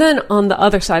 And then on the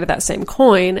other side of that same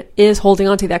coin is holding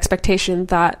on to the expectation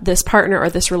that this partner or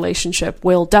this relationship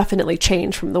will definitely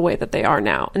change from the way that they are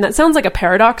now. And that sounds like a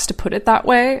paradox to put it that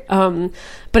way,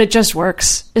 but it just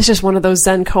works. It's just one of those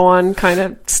Zen koan kind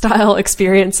of style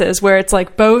experiences where it's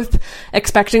like both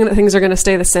expecting that things are going to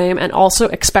stay the same and also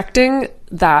expecting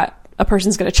that a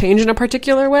person's going to change in a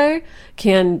particular way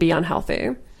can be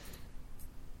unhealthy.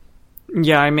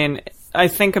 Yeah, I mean, I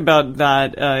think about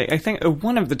that. I think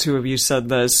one of the two of you said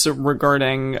this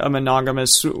regarding a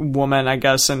monogamous woman, I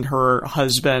guess, and her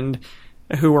husband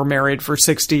who were married for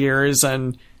 60 years.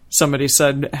 And somebody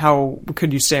said, how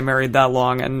could you stay married that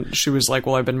long? And she was like,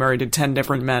 well, I've been married to 10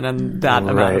 different men in that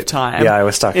amount of time. Yeah, I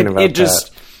was talking about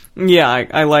that. Yeah,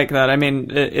 I like that. I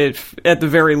mean, at the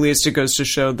very least, it goes to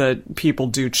show that people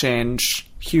do change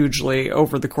hugely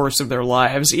over the course of their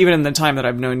lives. Even in the time that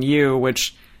I've known you,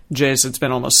 which, Jace, it's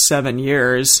been almost 7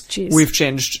 years. Jeez. We've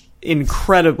changed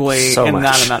incredibly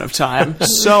that amount of time.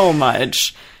 So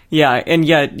much. Yeah, and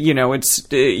yet,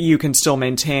 you can still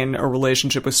maintain a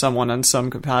relationship with someone in some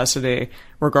capacity,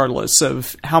 regardless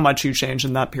of how much you change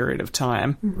in that period of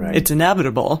time. Right. It's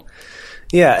inevitable.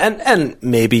 Yeah, and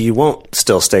maybe you won't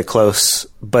still stay close,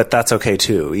 but that's okay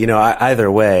too. Either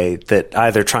way, that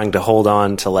either trying to hold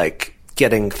on to like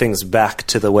getting things back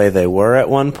to the way they were at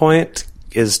one point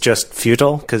is just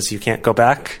futile because you can't go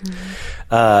back.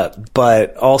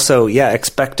 But also,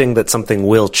 expecting that something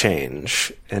will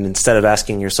change. And instead of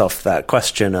asking yourself that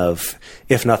question of,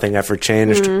 if nothing ever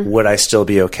changed, would I still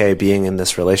be okay being in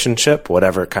this relationship,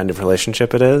 whatever kind of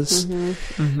relationship it is?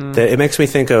 It makes me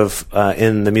think of,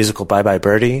 in the musical Bye Bye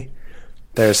Birdie,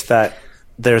 there's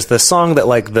the song that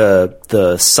like the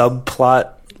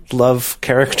subplot love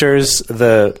characters,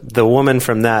 the woman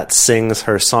from that sings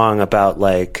her song about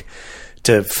like,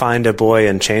 to find a boy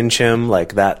and change him,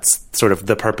 like that's sort of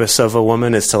the purpose of a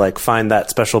woman, is to like find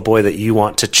that special boy that you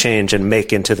want to change and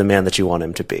make into the man that you want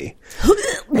him to be.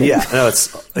 It's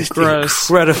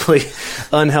incredibly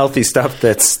unhealthy stuff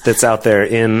that's out there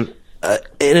in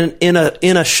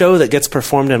a show that gets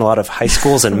performed in a lot of high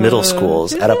schools and middle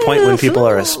schools at a point when people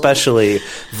are especially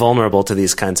vulnerable to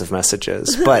these kinds of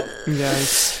messages. But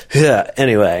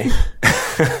anyway.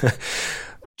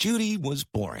 Judy was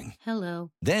boring. Hello.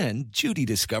 Then Judy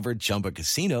discovered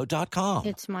ChumbaCasino.com.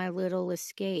 It's my little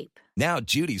escape. Now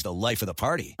Judy's the life of the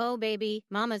party. Oh, baby,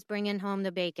 mama's bringing home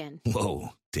the bacon. Whoa,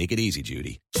 take it easy,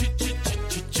 Judy.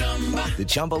 The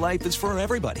Chumba life is for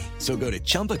everybody. So go to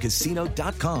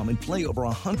ChumbaCasino.com and play over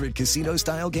 100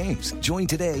 casino-style games. Join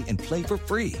today and play for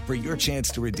free for your chance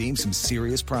to redeem some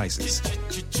serious prizes.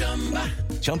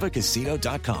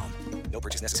 ChumbaCasino.com. No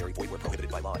purchase necessary. Void where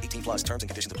prohibited by law. 18 plus terms and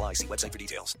conditions apply. See website for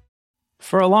details.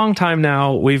 For a long time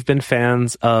now, we've been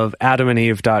fans of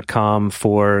AdamandEve.com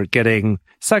for getting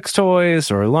sex toys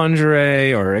or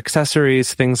lingerie or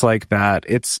accessories, things like that.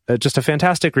 It's just a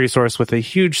fantastic resource with a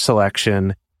huge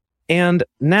selection. And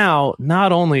now,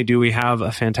 not only do we have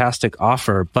a fantastic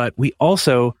offer, but we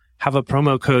also have a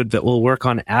promo code that will work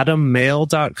on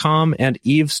AdamMail.com and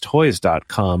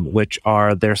EvesToys.com, which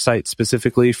are their sites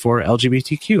specifically for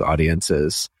LGBTQ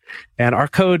audiences. And our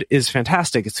code is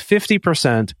fantastic. It's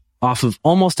 50% off of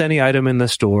almost any item in the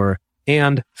store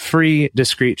and free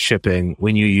discreet shipping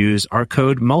when you use our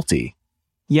code MULTI.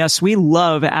 Yes, we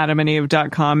love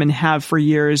AdamandEve.com and have for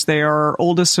years. They are our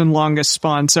oldest and longest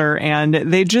sponsor, and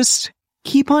they just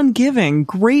keep on giving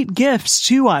great gifts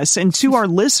to us and to our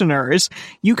listeners.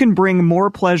 You can bring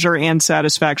more pleasure and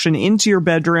satisfaction into your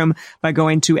bedroom by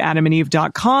going to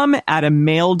AdamandEve.com,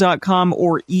 AdamMail.com,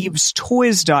 or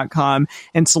EvesToys.com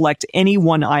and select any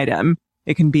one item.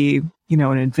 It can be, an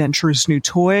adventurous new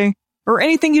toy or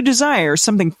anything you desire,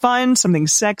 something fun, something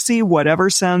sexy, whatever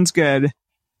sounds good.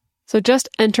 So just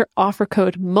enter offer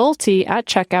code MULTI at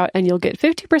checkout and you'll get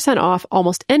 50% off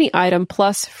almost any item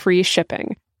plus free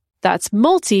shipping. That's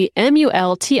MULTI,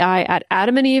 M-U-L-T-I, at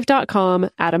AdamandEve.com,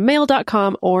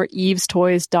 AdamMail.com, or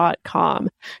EvesToys.com.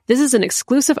 This is an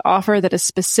exclusive offer that is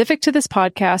specific to this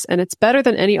podcast, and it's better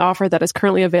than any offer that is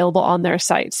currently available on their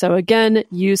site. So again,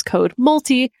 use code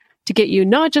MULTI to get you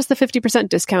not just the 50%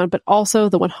 discount, but also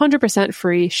the 100%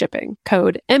 free shipping.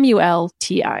 Code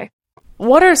MULTI.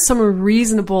 What are some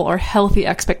reasonable or healthy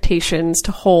expectations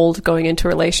to hold going into a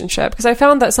relationship? Because I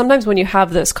found that sometimes when you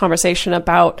have this conversation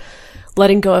about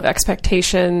letting go of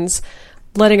expectations,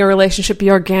 letting a relationship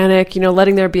be organic,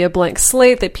 letting there be a blank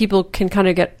slate, that people can kind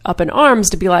of get up in arms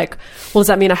to be like, well, does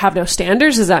that mean I have no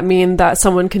standards? Does that mean that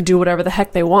someone can do whatever the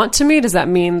heck they want to me? Does that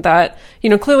mean that,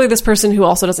 clearly this person who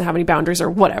also doesn't have any boundaries or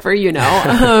whatever,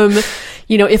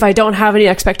 if I don't have any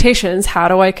expectations, how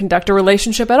do I conduct a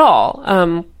relationship at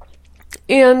all?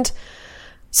 And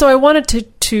so I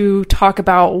wanted to talk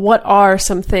about what are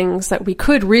some things that we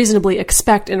could reasonably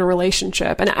expect in a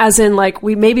relationship. And as in, like,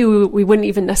 we wouldn't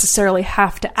even necessarily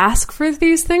have to ask for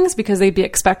these things because they'd be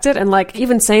expected. And like,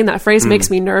 even saying that phrase makes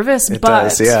me nervous. It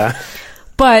does, yeah.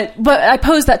 But I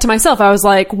posed that to myself. I was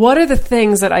like, what are the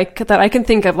things that I can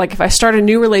think of? Like, if I start a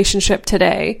new relationship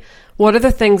today, what are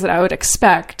the things that I would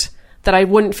expect that I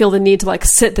wouldn't feel the need to like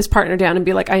sit this partner down and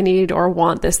be like, I need or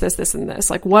want this, and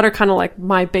this. Like, what are kind of like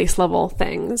my base level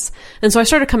things? And so I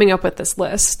started coming up with this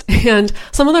list, and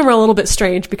some of them are a little bit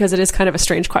strange because it is kind of a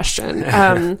strange question.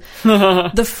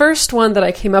 The first one that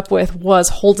I came up with was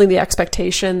holding the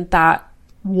expectation that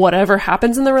whatever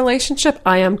happens in the relationship,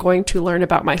 I am going to learn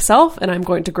about myself and I'm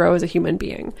going to grow as a human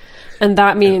being. And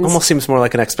that means... It almost seems more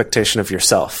like an expectation of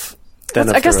yourself.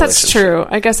 I guess that's true.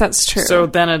 So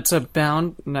then it's a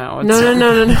bound? No. No.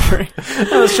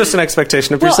 It's just an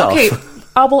expectation of yourself. Okay.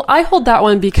 I hold that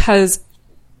one because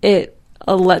it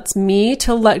lets me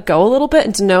to let go a little bit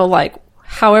and to know, like,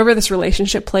 however this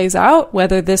relationship plays out,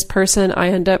 whether this person I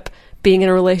end up being in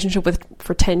a relationship with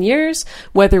for 10 years,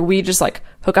 whether we just like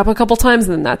hook up a couple times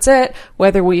and then that's it,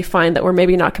 whether we find that we're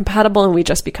maybe not compatible and we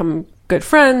just become good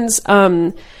friends,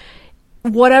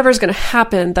 whatever's going to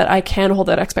happen, that I can hold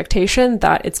that expectation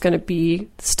that it's going to be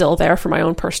still there for my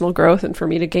own personal growth and for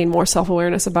me to gain more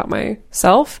self-awareness about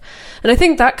myself. And I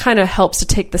think that kind of helps to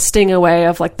take the sting away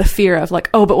of like the fear of like,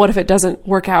 oh, but what if it doesn't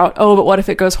work out? Oh, but what if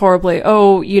it goes horribly?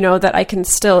 Oh, that I can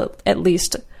still at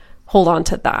least hold on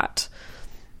to that.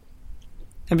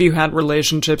 Have you had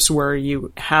relationships where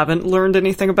you haven't learned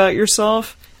anything about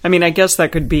yourself? I mean, I guess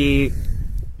that could be,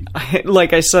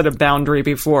 like I said, a boundary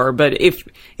before, but if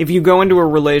you go into a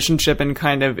relationship and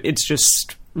kind of it's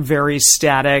just very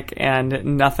static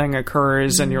and nothing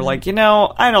occurs and you're like,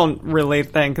 I don't really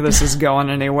think this is going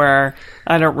anywhere.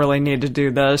 I don't really need to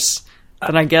do this.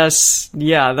 Then I guess,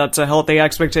 yeah, that's a healthy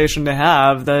expectation to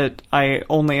have, that I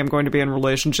only am going to be in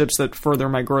relationships that further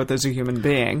my growth as a human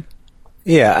being.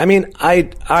 Yeah, I mean,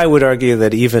 I would argue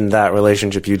that even that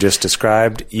relationship you just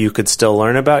described, you could still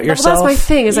learn about yourself. Well, that's my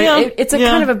thing. It's a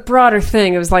kind of a broader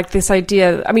thing. It was like this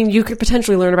idea. I mean, you could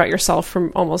potentially learn about yourself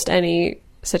from almost any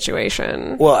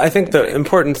situation. Well, I think the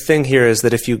important thing here is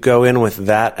that if you go in with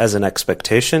that as an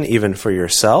expectation, even for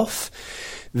yourself,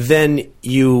 then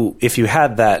if you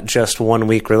had that just 1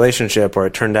 week relationship, or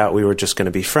it turned out we were just going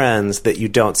to be friends, that you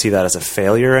don't see that as a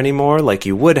failure anymore, like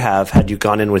you would have had you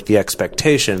gone in with the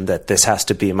expectation that this has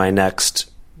to be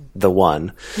the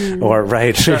one,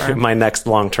 or sure. my next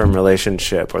long-term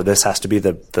relationship, or this has to be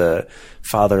the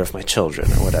father of my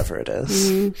children, or whatever it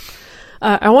is.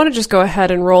 I want to just go ahead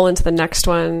and roll into the next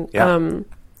one. Yeah.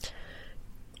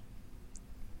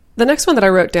 The next one that I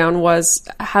wrote down was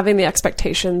having the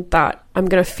expectation that I'm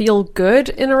going to feel good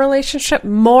in a relationship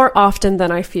more often than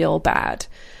I feel bad.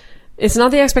 It's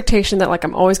not the expectation that like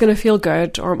I'm always going to feel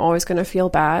good or I'm always going to feel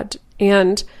bad.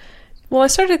 And well, I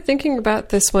started thinking about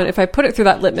this one. If I put it through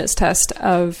that litmus test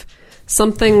of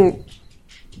something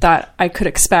that I could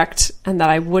expect and that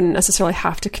I wouldn't necessarily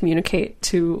have to communicate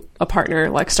to a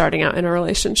partner, like starting out in a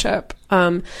relationship.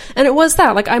 And it was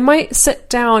that, like, I might sit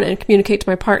down and communicate to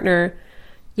my partner,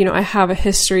 I have a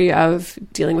history of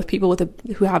dealing with people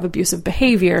who have abusive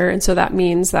behavior. And so that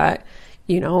means that,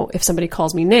 if somebody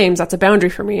calls me names, that's a boundary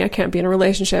for me. I can't be in a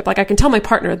relationship. Like, I can tell my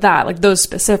partner that, like, those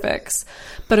specifics.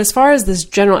 But as far as this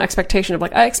general expectation of,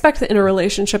 like, I expect that in a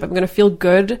relationship, I'm going to feel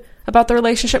good about the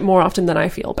relationship more often than I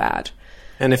feel bad.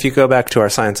 And if you go back to our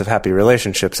Science of Happy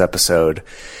Relationships episode,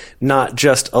 not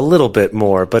just a little bit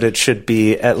more, but it should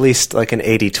be at least like an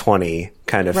 80-20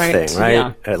 kind of thing, right?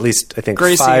 Yeah. At least, I think,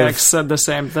 Gracie X said the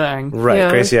same thing. Right, yeah.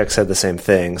 Gracie X said the same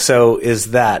thing. So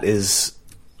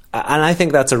and I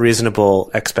think that's a reasonable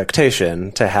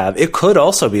expectation to have. It could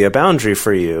also be a boundary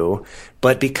for you,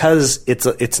 but because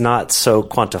it's not so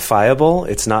quantifiable,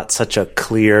 it's not such a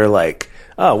clear, like,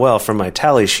 oh, well, from my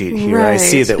tally sheet here, right. I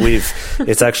see that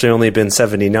it's actually only been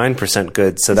 79%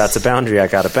 good, so that's a boundary I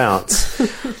got to bounce.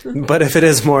 But if it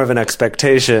is more of an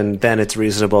expectation, then it's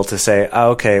reasonable to say,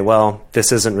 oh, okay, well,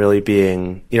 this isn't really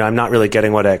being, I'm not really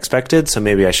getting what I expected, so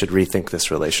maybe I should rethink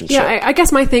this relationship. Yeah, I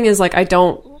guess my thing is, like, I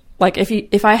don't, like,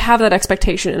 if I have that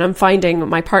expectation and I'm finding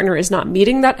my partner is not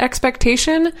meeting that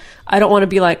expectation, I don't want to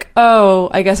be like, oh,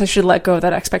 I guess I should let go of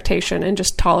that expectation and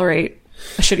just tolerate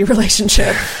a shitty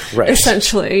relationship, right.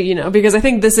 Essentially, because I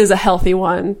think this is a healthy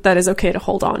one that is okay to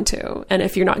hold on to. And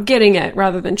if you're not getting it,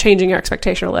 rather than changing your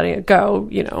expectation or letting it go,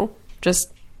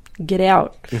 just get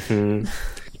out. Mm-hmm.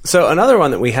 So another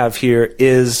one that we have here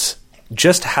is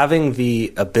just having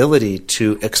the ability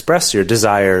to express your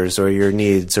desires or your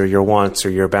needs or your wants or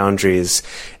your boundaries,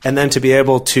 and then to be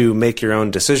able to make your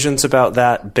own decisions about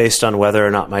that based on whether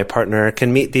or not my partner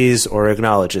can meet these or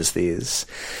acknowledges these.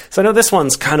 So I know this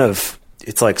one's kind of,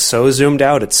 it's like so zoomed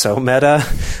out, it's so meta,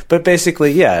 but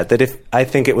basically, yeah, that if I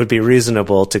think it would be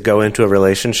reasonable to go into a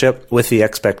relationship with the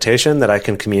expectation that I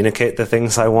can communicate the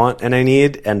things I want and I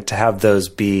need, and to have those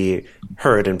be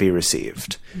heard and be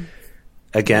received.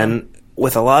 Again,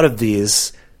 with a lot of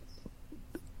these,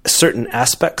 certain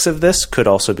aspects of this could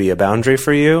also be a boundary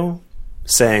for you.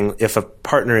 Saying if a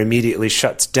partner immediately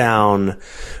shuts down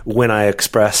when I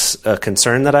express a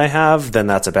concern that I have, then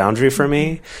that's a boundary for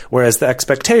me. Whereas the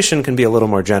expectation can be a little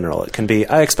more general. It can be,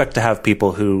 I expect to have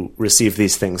people who receive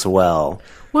these things well.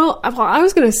 Well, I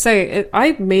was going to say,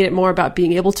 I made it more about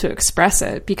being able to express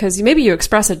it, because maybe you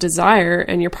express a desire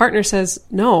and your partner says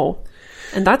no.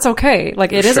 And that's okay.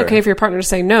 Like, it is okay for your partner to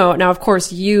say no. Now, of course,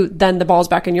 then the ball's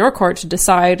back in your court to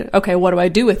decide, okay, what do I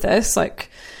do with this? Like,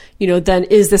 then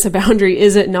is this a boundary?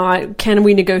 Is it not? Can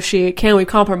we negotiate? Can we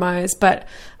compromise? But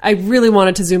I really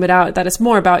wanted to zoom it out, that it's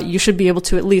more about, you should be able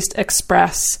to at least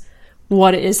express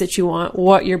what it is that you want,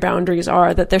 what your boundaries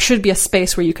are, that there should be a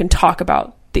space where you can talk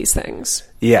about these things.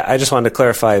 Yeah, I just wanted to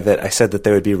clarify that I said that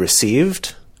they would be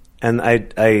received. And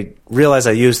I realize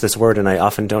I use this word and I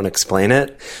often don't explain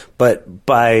it, but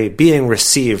by being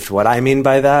received, what I mean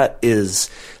by that is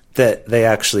that they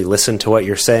actually listen to what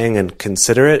you're saying and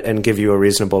consider it and give you a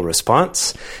reasonable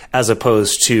response, as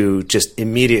opposed to just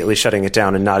immediately shutting it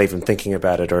down and not even thinking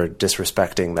about it or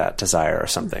disrespecting that desire or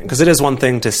something. Because it is one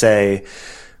thing to say,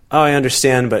 oh, I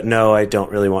understand, but no, I don't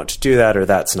really want to do that, or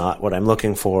that's not what I'm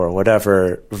looking for, or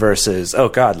whatever, versus, oh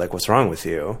God, like, what's wrong with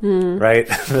you, right?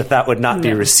 That would not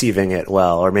be receiving it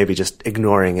well, or maybe just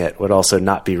ignoring it would also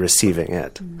not be receiving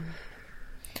it.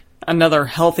 Another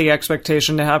healthy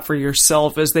expectation to have for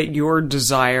yourself is that your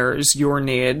desires, your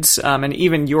needs, and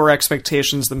even your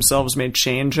expectations themselves may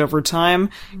change over time.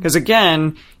 Because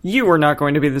again, you are not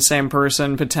going to be the same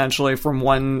person potentially from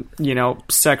one,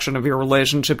 section of your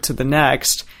relationship to the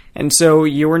next. And so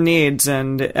your needs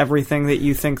and everything that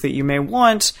you think that you may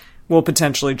want will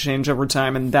potentially change over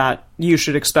time, and that you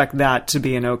should expect that to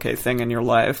be an okay thing in your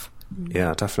life.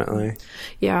 Yeah, definitely.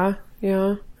 Yeah.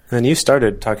 And you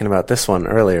started talking about this one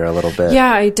earlier a little bit.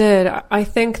 Yeah, I did. I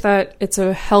think that it's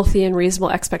a healthy and reasonable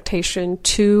expectation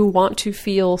to want to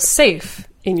feel safe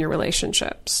in your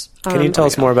relationships. Can you tell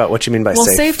us more about what you mean by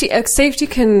safe? Well, safety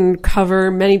can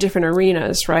cover many different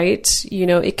arenas, right?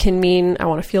 It can mean I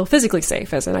want to feel physically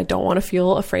safe, as in I don't want to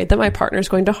feel afraid that my partner is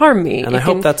going to harm me. And I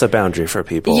hope that's a boundary for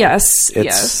people. Yes,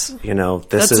 yes.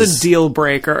 That's a deal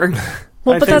breaker.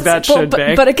 Well,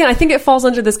 but again, I think it falls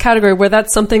under this category where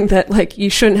that's something that, like, you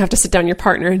shouldn't have to sit down your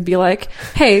partner and be like,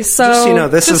 "Hey, so you're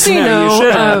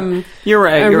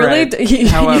right.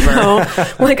 However,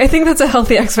 I think that's a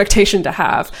healthy expectation to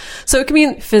have. So it can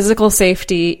mean physical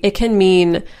safety. It can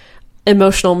mean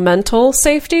emotional, mental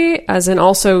safety, as in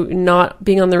also not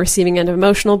being on the receiving end of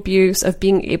emotional abuse, of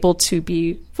being able to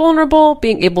be vulnerable,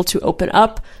 being able to open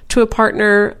up to a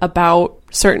partner about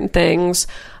certain things.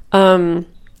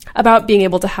 About being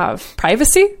able to have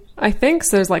privacy, I think.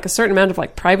 So there's like a certain amount of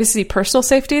like privacy, personal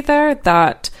safety there,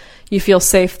 that you feel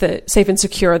safe and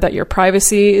secure that your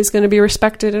privacy is going to be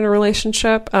respected in a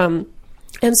relationship. But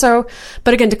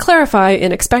again, to clarify,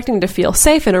 in expecting to feel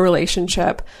safe in a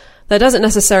relationship, that doesn't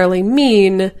necessarily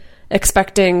mean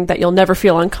expecting that you'll never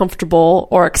feel uncomfortable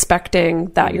or expecting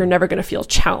that you're never going to feel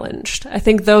challenged. I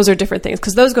think those are different things,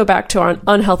 because those go back to our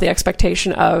unhealthy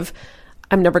expectation of,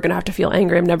 I'm never going to have to feel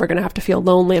angry. I'm never going to have to feel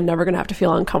lonely. I'm never going to have to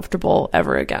feel uncomfortable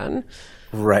ever again.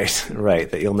 Right.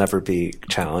 That you'll never be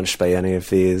challenged by any of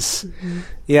these. Mm-hmm.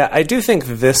 Yeah, I do think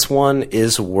this one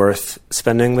is worth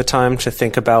spending the time to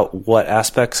think about what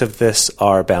aspects of this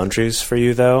are boundaries for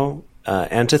you, though,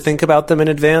 and to think about them in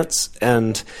advance.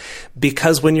 And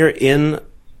because when you're in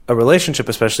a relationship,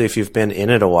 especially if you've been in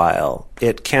it a while,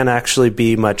 it can actually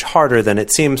be much harder than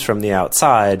it seems from the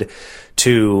outside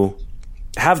to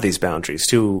have these boundaries,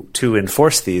 to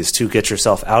enforce these, to get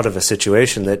yourself out of a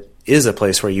situation that is a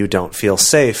place where you don't feel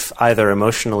safe, either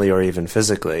emotionally or even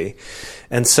physically.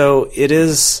 And so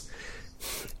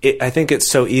I think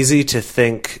it's so easy to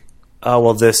think, oh,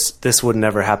 well, this would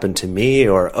never happen to me,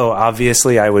 or, oh,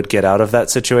 obviously I would get out of that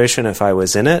situation if I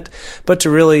was in it. But to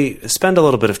really spend a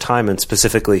little bit of time and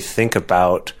specifically think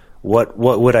about what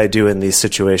would I do in these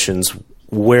situations?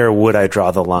 Where would I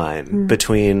draw the line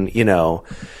between,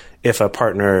 if a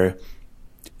partner,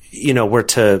 were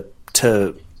to,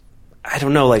 I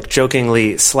don't know, like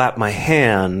jokingly slap my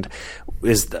hand,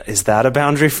 is that a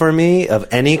boundary for me of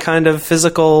any kind of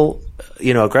physical,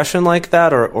 aggression like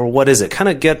that? Or what is it? Kind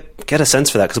of get a sense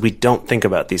for that, because we don't think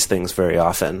about these things very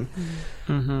often.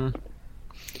 Mm-hmm.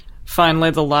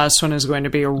 Finally, the last one is going to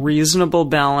be a reasonable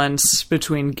balance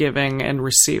between giving and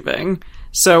receiving.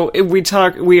 So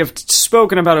we have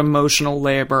spoken about emotional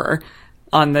labor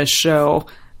on this show.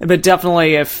 But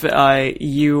definitely if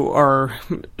you are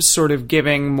sort of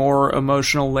giving more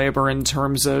emotional labor in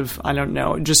terms of, I don't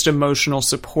know, just emotional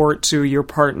support to your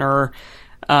partner,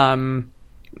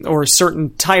 or a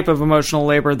certain type of emotional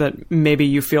labor that maybe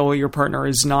you feel your partner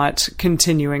is not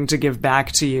continuing to give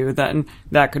back to you, then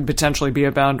that could potentially be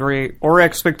a boundary or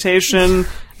expectation.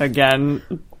 Again,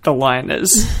 the line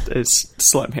is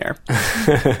slim here.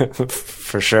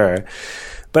 For sure.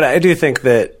 But I do think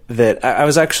that I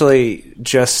was actually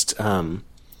just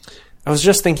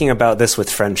thinking about this with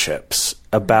friendships,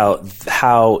 about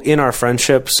how in our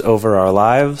friendships over our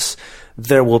lives,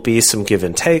 there will be some give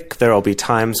and take. There will be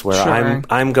times where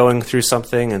I'm going through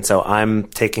something, and so I'm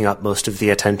taking up most of the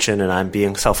attention and I'm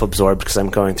being self-absorbed because I'm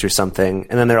going through something.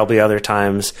 And then there will be other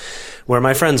times where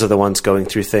my friends are the ones going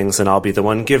through things and I'll be the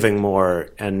one giving more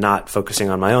and not focusing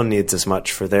on my own needs as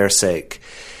much for their sake.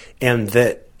 And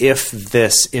that if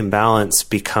this imbalance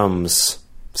becomes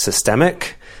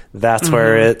systemic, that's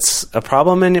where it's a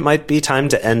problem, and it might be time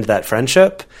to end that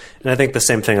friendship. And I think the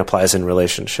same thing applies in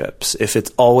relationships. If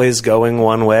it's always going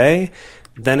one way,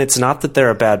 then it's not that they're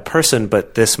a bad person,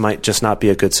 but this might just not be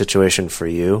a good situation for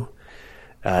you.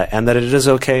 And that it is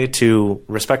okay to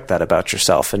respect that about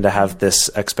yourself and to have this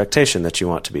expectation that you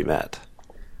want to be met.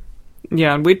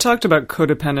 Yeah, and we talked about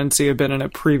codependency a bit in a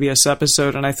previous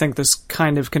episode, and I think this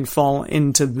kind of can fall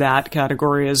into that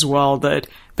category as well, that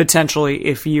potentially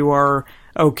if you are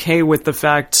okay with the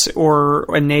fact or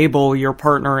enable your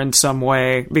partner in some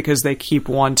way because they keep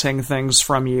wanting things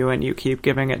from you and you keep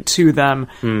giving it to them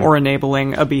or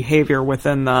enabling a behavior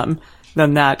within them,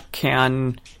 then that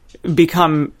can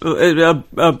become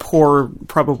a poor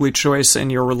probably choice in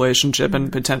your relationship,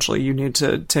 and potentially you need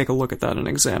to take a look at that and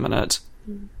examine it.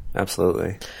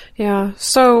 Absolutely. Yeah.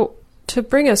 So to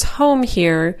bring us home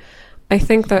here, I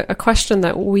think that a question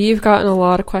that we've gotten a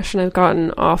lot, a question I've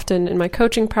gotten often in my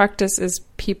coaching practice, is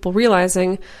people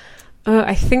realizing,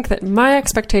 I think that my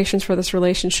expectations for this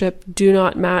relationship do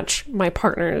not match my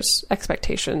partner's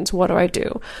expectations. What do I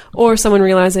do? Or someone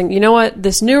realizing, you know what,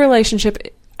 this new relationship,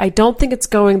 I don't think it's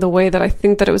going the way that I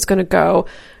think that it was going to go.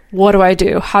 What do I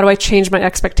do? How do I change my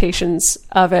expectations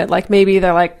of it? Like maybe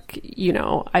they're like, you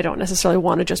know, I don't necessarily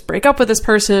want to just break up with this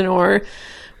person or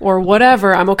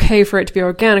whatever. I'm okay for it to be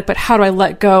organic, but how do I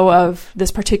let go of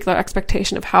this particular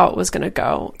expectation of how it was going to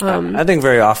go? I think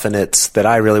very often it's that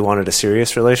I really wanted a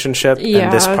serious relationship,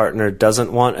 and this partner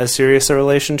doesn't want as serious a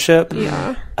relationship.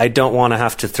 Yeah. I don't want to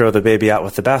have to throw the baby out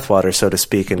with the bathwater, so to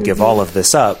speak, and give all of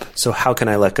this up. So how can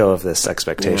I let go of this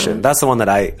expectation? Yeah. That's the one that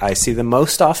I see the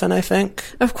most often, I think.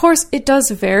 Of course, it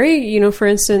does vary. You know, for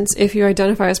instance, if you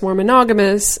identify as more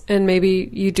monogamous and maybe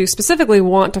you do specifically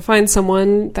want to find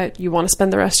someone that you want to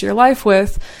spend the rest of your life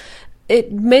with,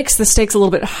 it makes the stakes a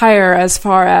little bit higher as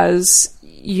far as,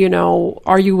 you know,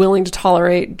 are you willing to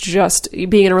tolerate just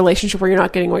being in a relationship where you're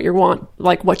not getting what you want,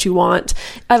 like what you want?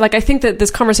 I think that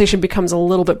this conversation becomes a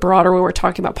little bit broader when we're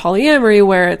talking about polyamory,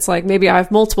 where it's like, maybe I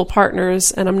have multiple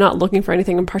partners and I'm not looking for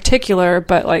anything in particular,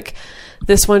 but like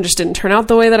this one just didn't turn out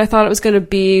the way that I thought it was going to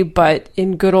be. But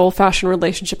in good old fashioned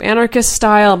relationship anarchist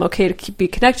style, I'm okay to be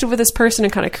connected with this person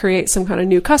and kind of create some kind of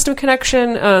new custom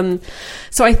connection.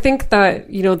 So I think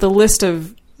that, you know, the list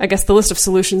of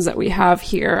solutions that we have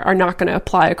here are not going to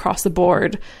apply across the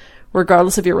board,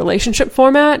 regardless of your relationship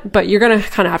format, but you're going to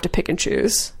kind of have to pick and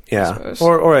choose. Yeah,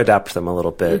 or adapt them a little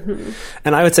bit. Mm-hmm.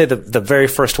 And I would say the very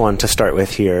first one to start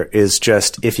with here is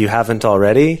just, if you haven't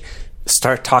already,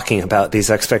 start talking about these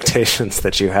expectations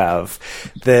that you have.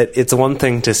 That it's one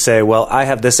thing to say, well, I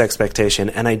have this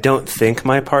expectation and I don't think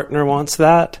my partner wants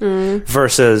that,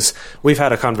 versus we've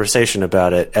had a conversation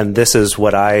about it and this is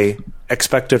what I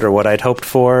expected or what I'd hoped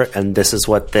for, and this is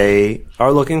what they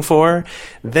are looking for.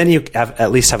 Then you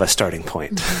at least have a starting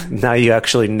point. Now you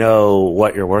actually know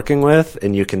what you're working with,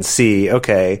 and you can see,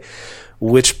 okay,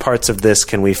 which parts of this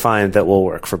can we find that will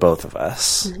work for both of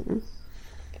us? Mm-hmm.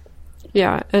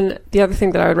 Yeah, and the other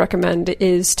thing that I would recommend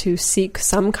is to seek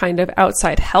some kind of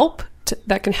outside help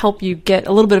that can help you get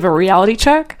a little bit of a reality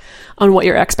check on what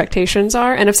your expectations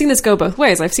are. And I've seen this go both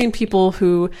ways. I've seen people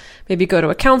who maybe go to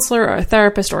a counselor or a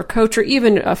therapist or a coach or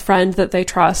even a friend that they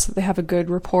trust, that they have a good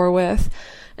rapport with,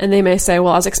 and they may say,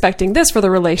 well, I was expecting this for the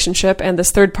relationship, and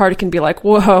this third party can be like,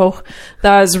 whoa,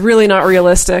 that is really not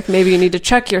realistic. Maybe you need to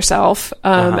check yourself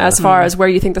as far as where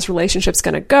you think this relationship's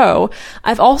going to go.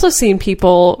 I've also seen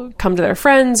people come to their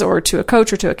friends or to a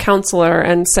coach or to a counselor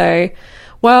and say,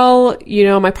 well, you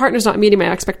know, my partner's not meeting my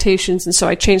expectations, and so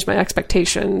I changed my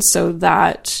expectations so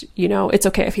that, you know, it's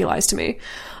okay if he lies to me.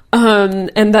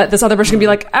 And that this other person can be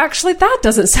like, actually, that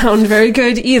doesn't sound very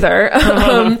good either.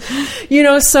 You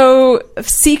know, so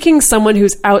seeking someone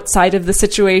who's outside of the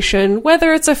situation,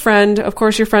 whether it's a friend, of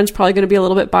course, your friend's probably going to be a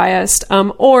little bit biased,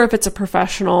 or if it's a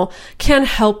professional, can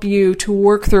help you to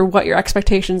work through what your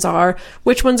expectations are,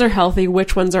 which ones are healthy,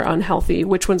 which ones are unhealthy,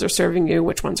 which ones are serving you,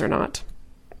 which ones are not.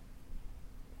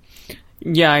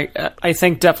 Yeah, I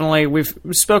think definitely we've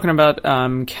spoken about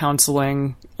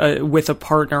counseling with a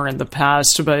partner in the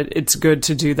past, but it's good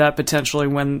to do that potentially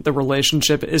when the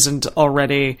relationship isn't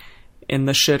already in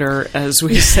the shitter, as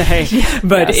we say.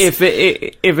 But if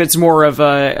it's more of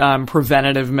a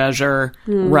preventative measure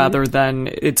rather than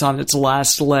it's on its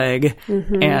last leg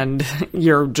and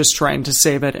you're just trying to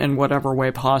save it in whatever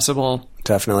way possible.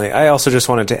 Definitely. I also just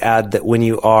wanted to add that when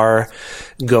you are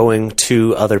going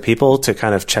to other people to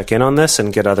kind of check in on this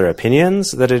and get other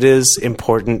opinions, that it is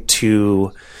important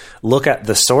to look at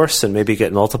the source and maybe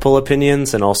get multiple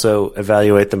opinions and also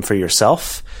evaluate them for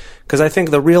yourself. Because I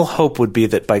think the real hope would be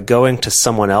that by going to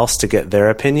someone else to get their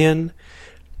opinion,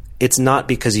 it's not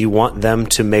because you want them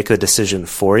to make a decision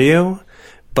for you,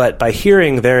 But by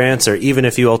hearing their answer, even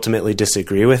if you ultimately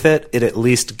disagree with it, it at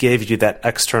least gave you that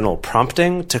external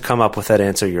prompting to come up with that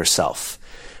answer yourself.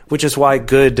 Which is why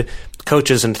good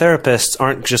coaches and therapists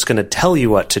aren't just going to tell you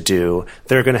what to do.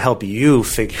 They're going to help you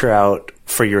figure out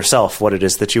for yourself what it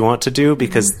is that you want to do,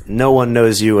 because no one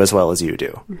knows you as well as you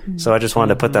do. So I just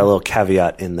wanted to put that little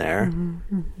caveat in there.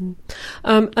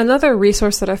 Another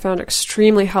resource that I found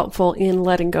extremely helpful in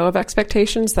letting go of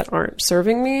expectations that aren't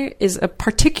serving me is a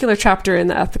particular chapter in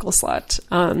The Ethical Slut.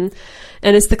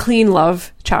 And it's the Clean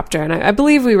Love chapter. And I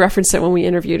believe we referenced it when we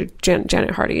interviewed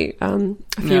Janet Hardy a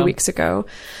few weeks ago.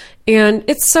 And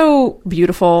it's so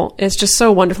beautiful. It's just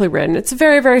so wonderfully written. It's a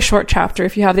very, very short chapter.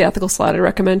 If you have The Ethical Slut, I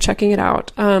recommend checking it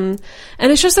out. And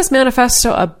it's just this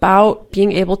manifesto about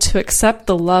being able to accept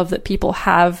the love that people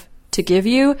have to give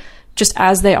you just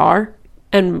as they are,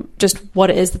 and just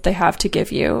what it is that they have to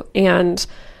give you, and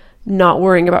not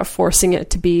worrying about forcing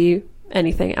it to be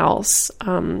anything else.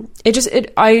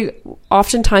 I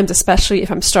oftentimes, especially if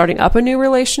I'm starting up a new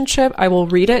relationship, I will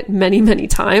read it many, many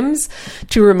times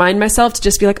to remind myself to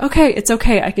just be like, okay, it's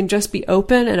okay. I can just be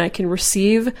open and I can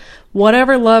receive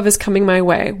whatever love is coming my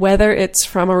way, whether it's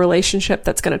from a relationship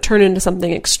that's going to turn into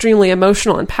something extremely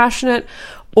emotional and passionate,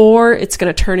 or it's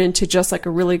going to turn into just like a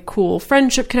really cool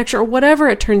friendship connection, or whatever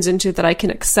it turns into, that I can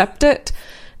accept it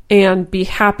and be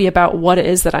happy about what it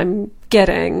is that I'm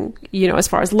getting, as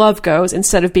far as love goes,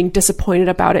 instead of being disappointed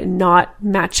about it not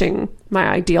matching my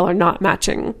ideal or not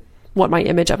matching what my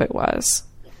image of it was.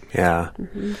 Yeah.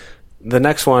 The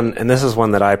next one, and this is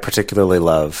one that I particularly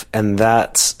love, and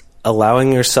that's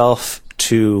allowing yourself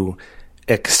to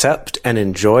accept and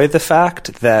enjoy the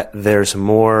fact that there's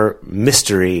more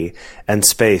mystery and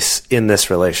space in this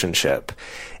relationship.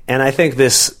 And I think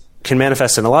this can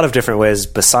manifest in a lot of different ways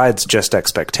besides just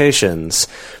expectations,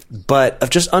 but of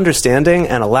just understanding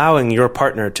and allowing your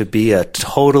partner to be a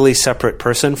totally separate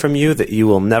person from you that you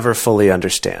will never fully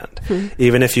understand.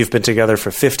 Even if you've been together for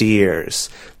 50 years,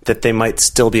 that they might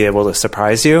still be able to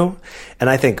surprise you. And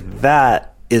I think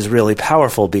that is really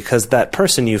powerful, because that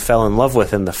person you fell in love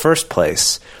with in the first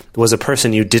place was a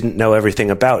person you didn't know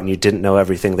everything about, and you didn't know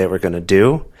everything they were going to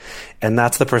do. And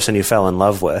that's the person you fell in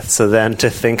love with. So then to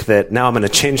think that now I'm going to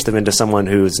change them into someone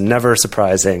who's never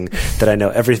surprising, that I know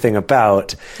everything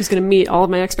about, who's going to meet all of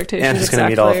my expectations, and who's going to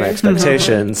meet all of my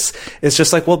expectations, it's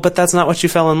just like, well, but that's not what you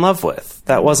fell in love with.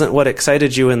 That wasn't what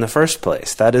excited you in the first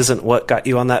place. That isn't what got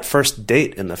you on that first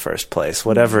date in the first place,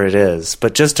 whatever it is.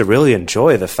 But just to really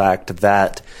enjoy the fact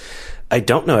that I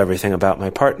don't know everything about my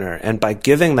partner. And by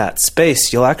giving that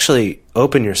space, you'll actually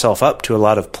open yourself up to a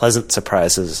lot of pleasant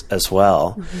surprises as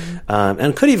well.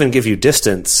 And could even give you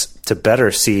distance to better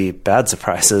see bad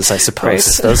surprises, I suppose,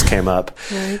 if those came up.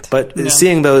 But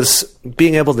seeing those,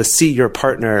 being able to see your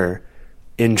partner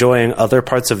enjoying other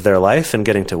parts of their life and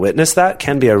getting to witness that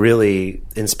can be a really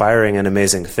inspiring and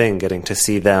amazing thing, getting to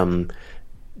see them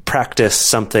practice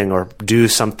something or do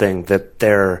something that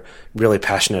they're really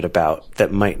passionate about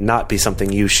that might not be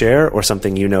something you share or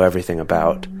something you know everything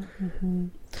about.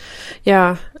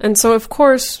 Yeah. And so, of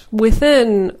course,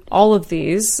 within all of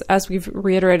these, as we've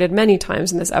reiterated many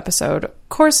times in this episode, of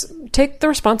course, take the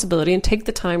responsibility and take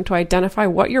the time to identify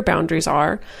what your boundaries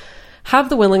are. Have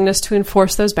the willingness to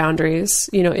enforce those boundaries.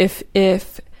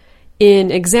 If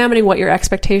in examining what your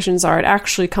expectations are, it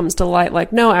actually comes to light,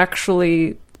 like, no,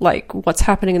 actually, like, what's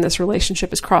happening in this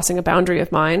relationship is crossing a boundary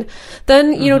of mine,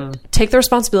 then, take the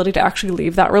responsibility to actually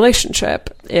leave that relationship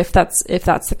if that's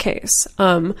the case.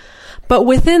 But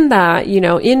within that,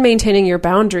 in maintaining your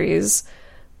boundaries,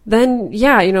 then,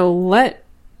 let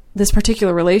this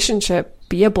particular relationship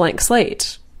be a blank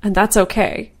slate. And that's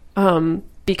okay.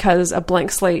 Because a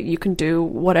blank slate, you can do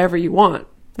whatever you want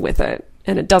with it,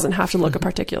 and it doesn't have to look a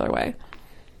particular way.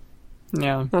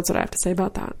 Yeah. That's what I have to say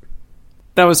about that.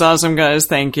 That was awesome, guys.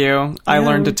 Thank you. I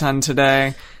learned a ton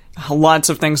today. Lots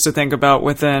of things to think about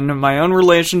within my own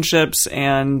relationships,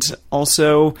 and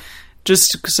also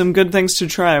just some good things to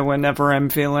try whenever I'm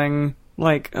feeling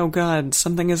like, oh God,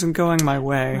 something isn't going my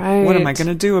way. Right. What am I going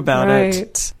to do about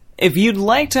it? If you'd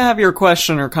like to have your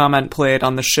question or comment played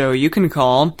on the show, you can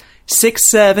call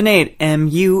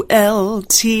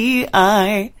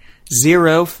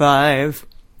 678-MULTI-05.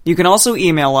 You can also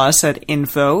email us at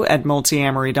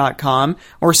info@multiamory.com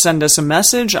or send us a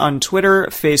message on Twitter,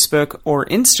 Facebook, or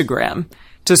Instagram.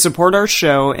 To support our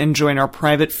show and join our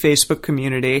private Facebook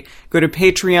community, go to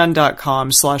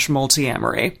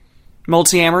patreon.com/multiamory.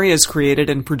 Multiamory is created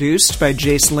and produced by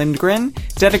Jace Lindgren,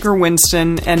 Dedeker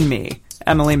Winston, and me,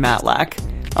 Emily Matlack.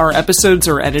 Our episodes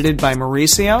are edited by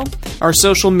Mauricio. Our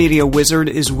social media wizard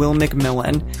is Will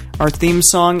McMillan. Our theme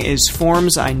song is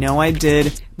Forms I Know I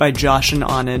Did by Josh and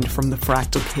Anand from the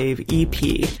Fractal Cave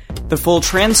EP. The full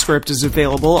transcript is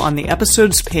available on the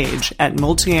episodes page at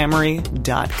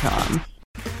multiamory.com.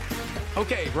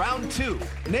 Okay, round 2.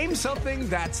 Name something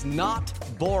that's not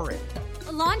boring.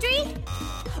 A laundry?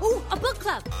 Ooh, a book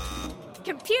club.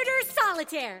 Computer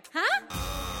solitaire, huh?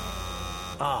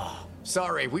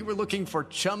 Sorry, we were looking for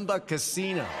Chumba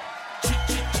Casino.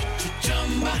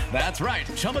 That's right.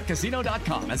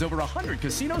 ChumbaCasino.com has over 100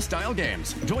 casino-style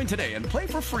games. Join today and play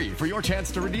for free for your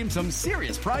chance to redeem some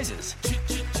serious prizes.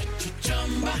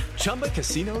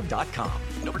 ChumbaCasino.com.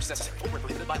 No purchase necessary. Void where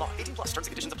prohibited by law. 18+ terms and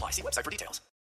conditions apply. See website for details.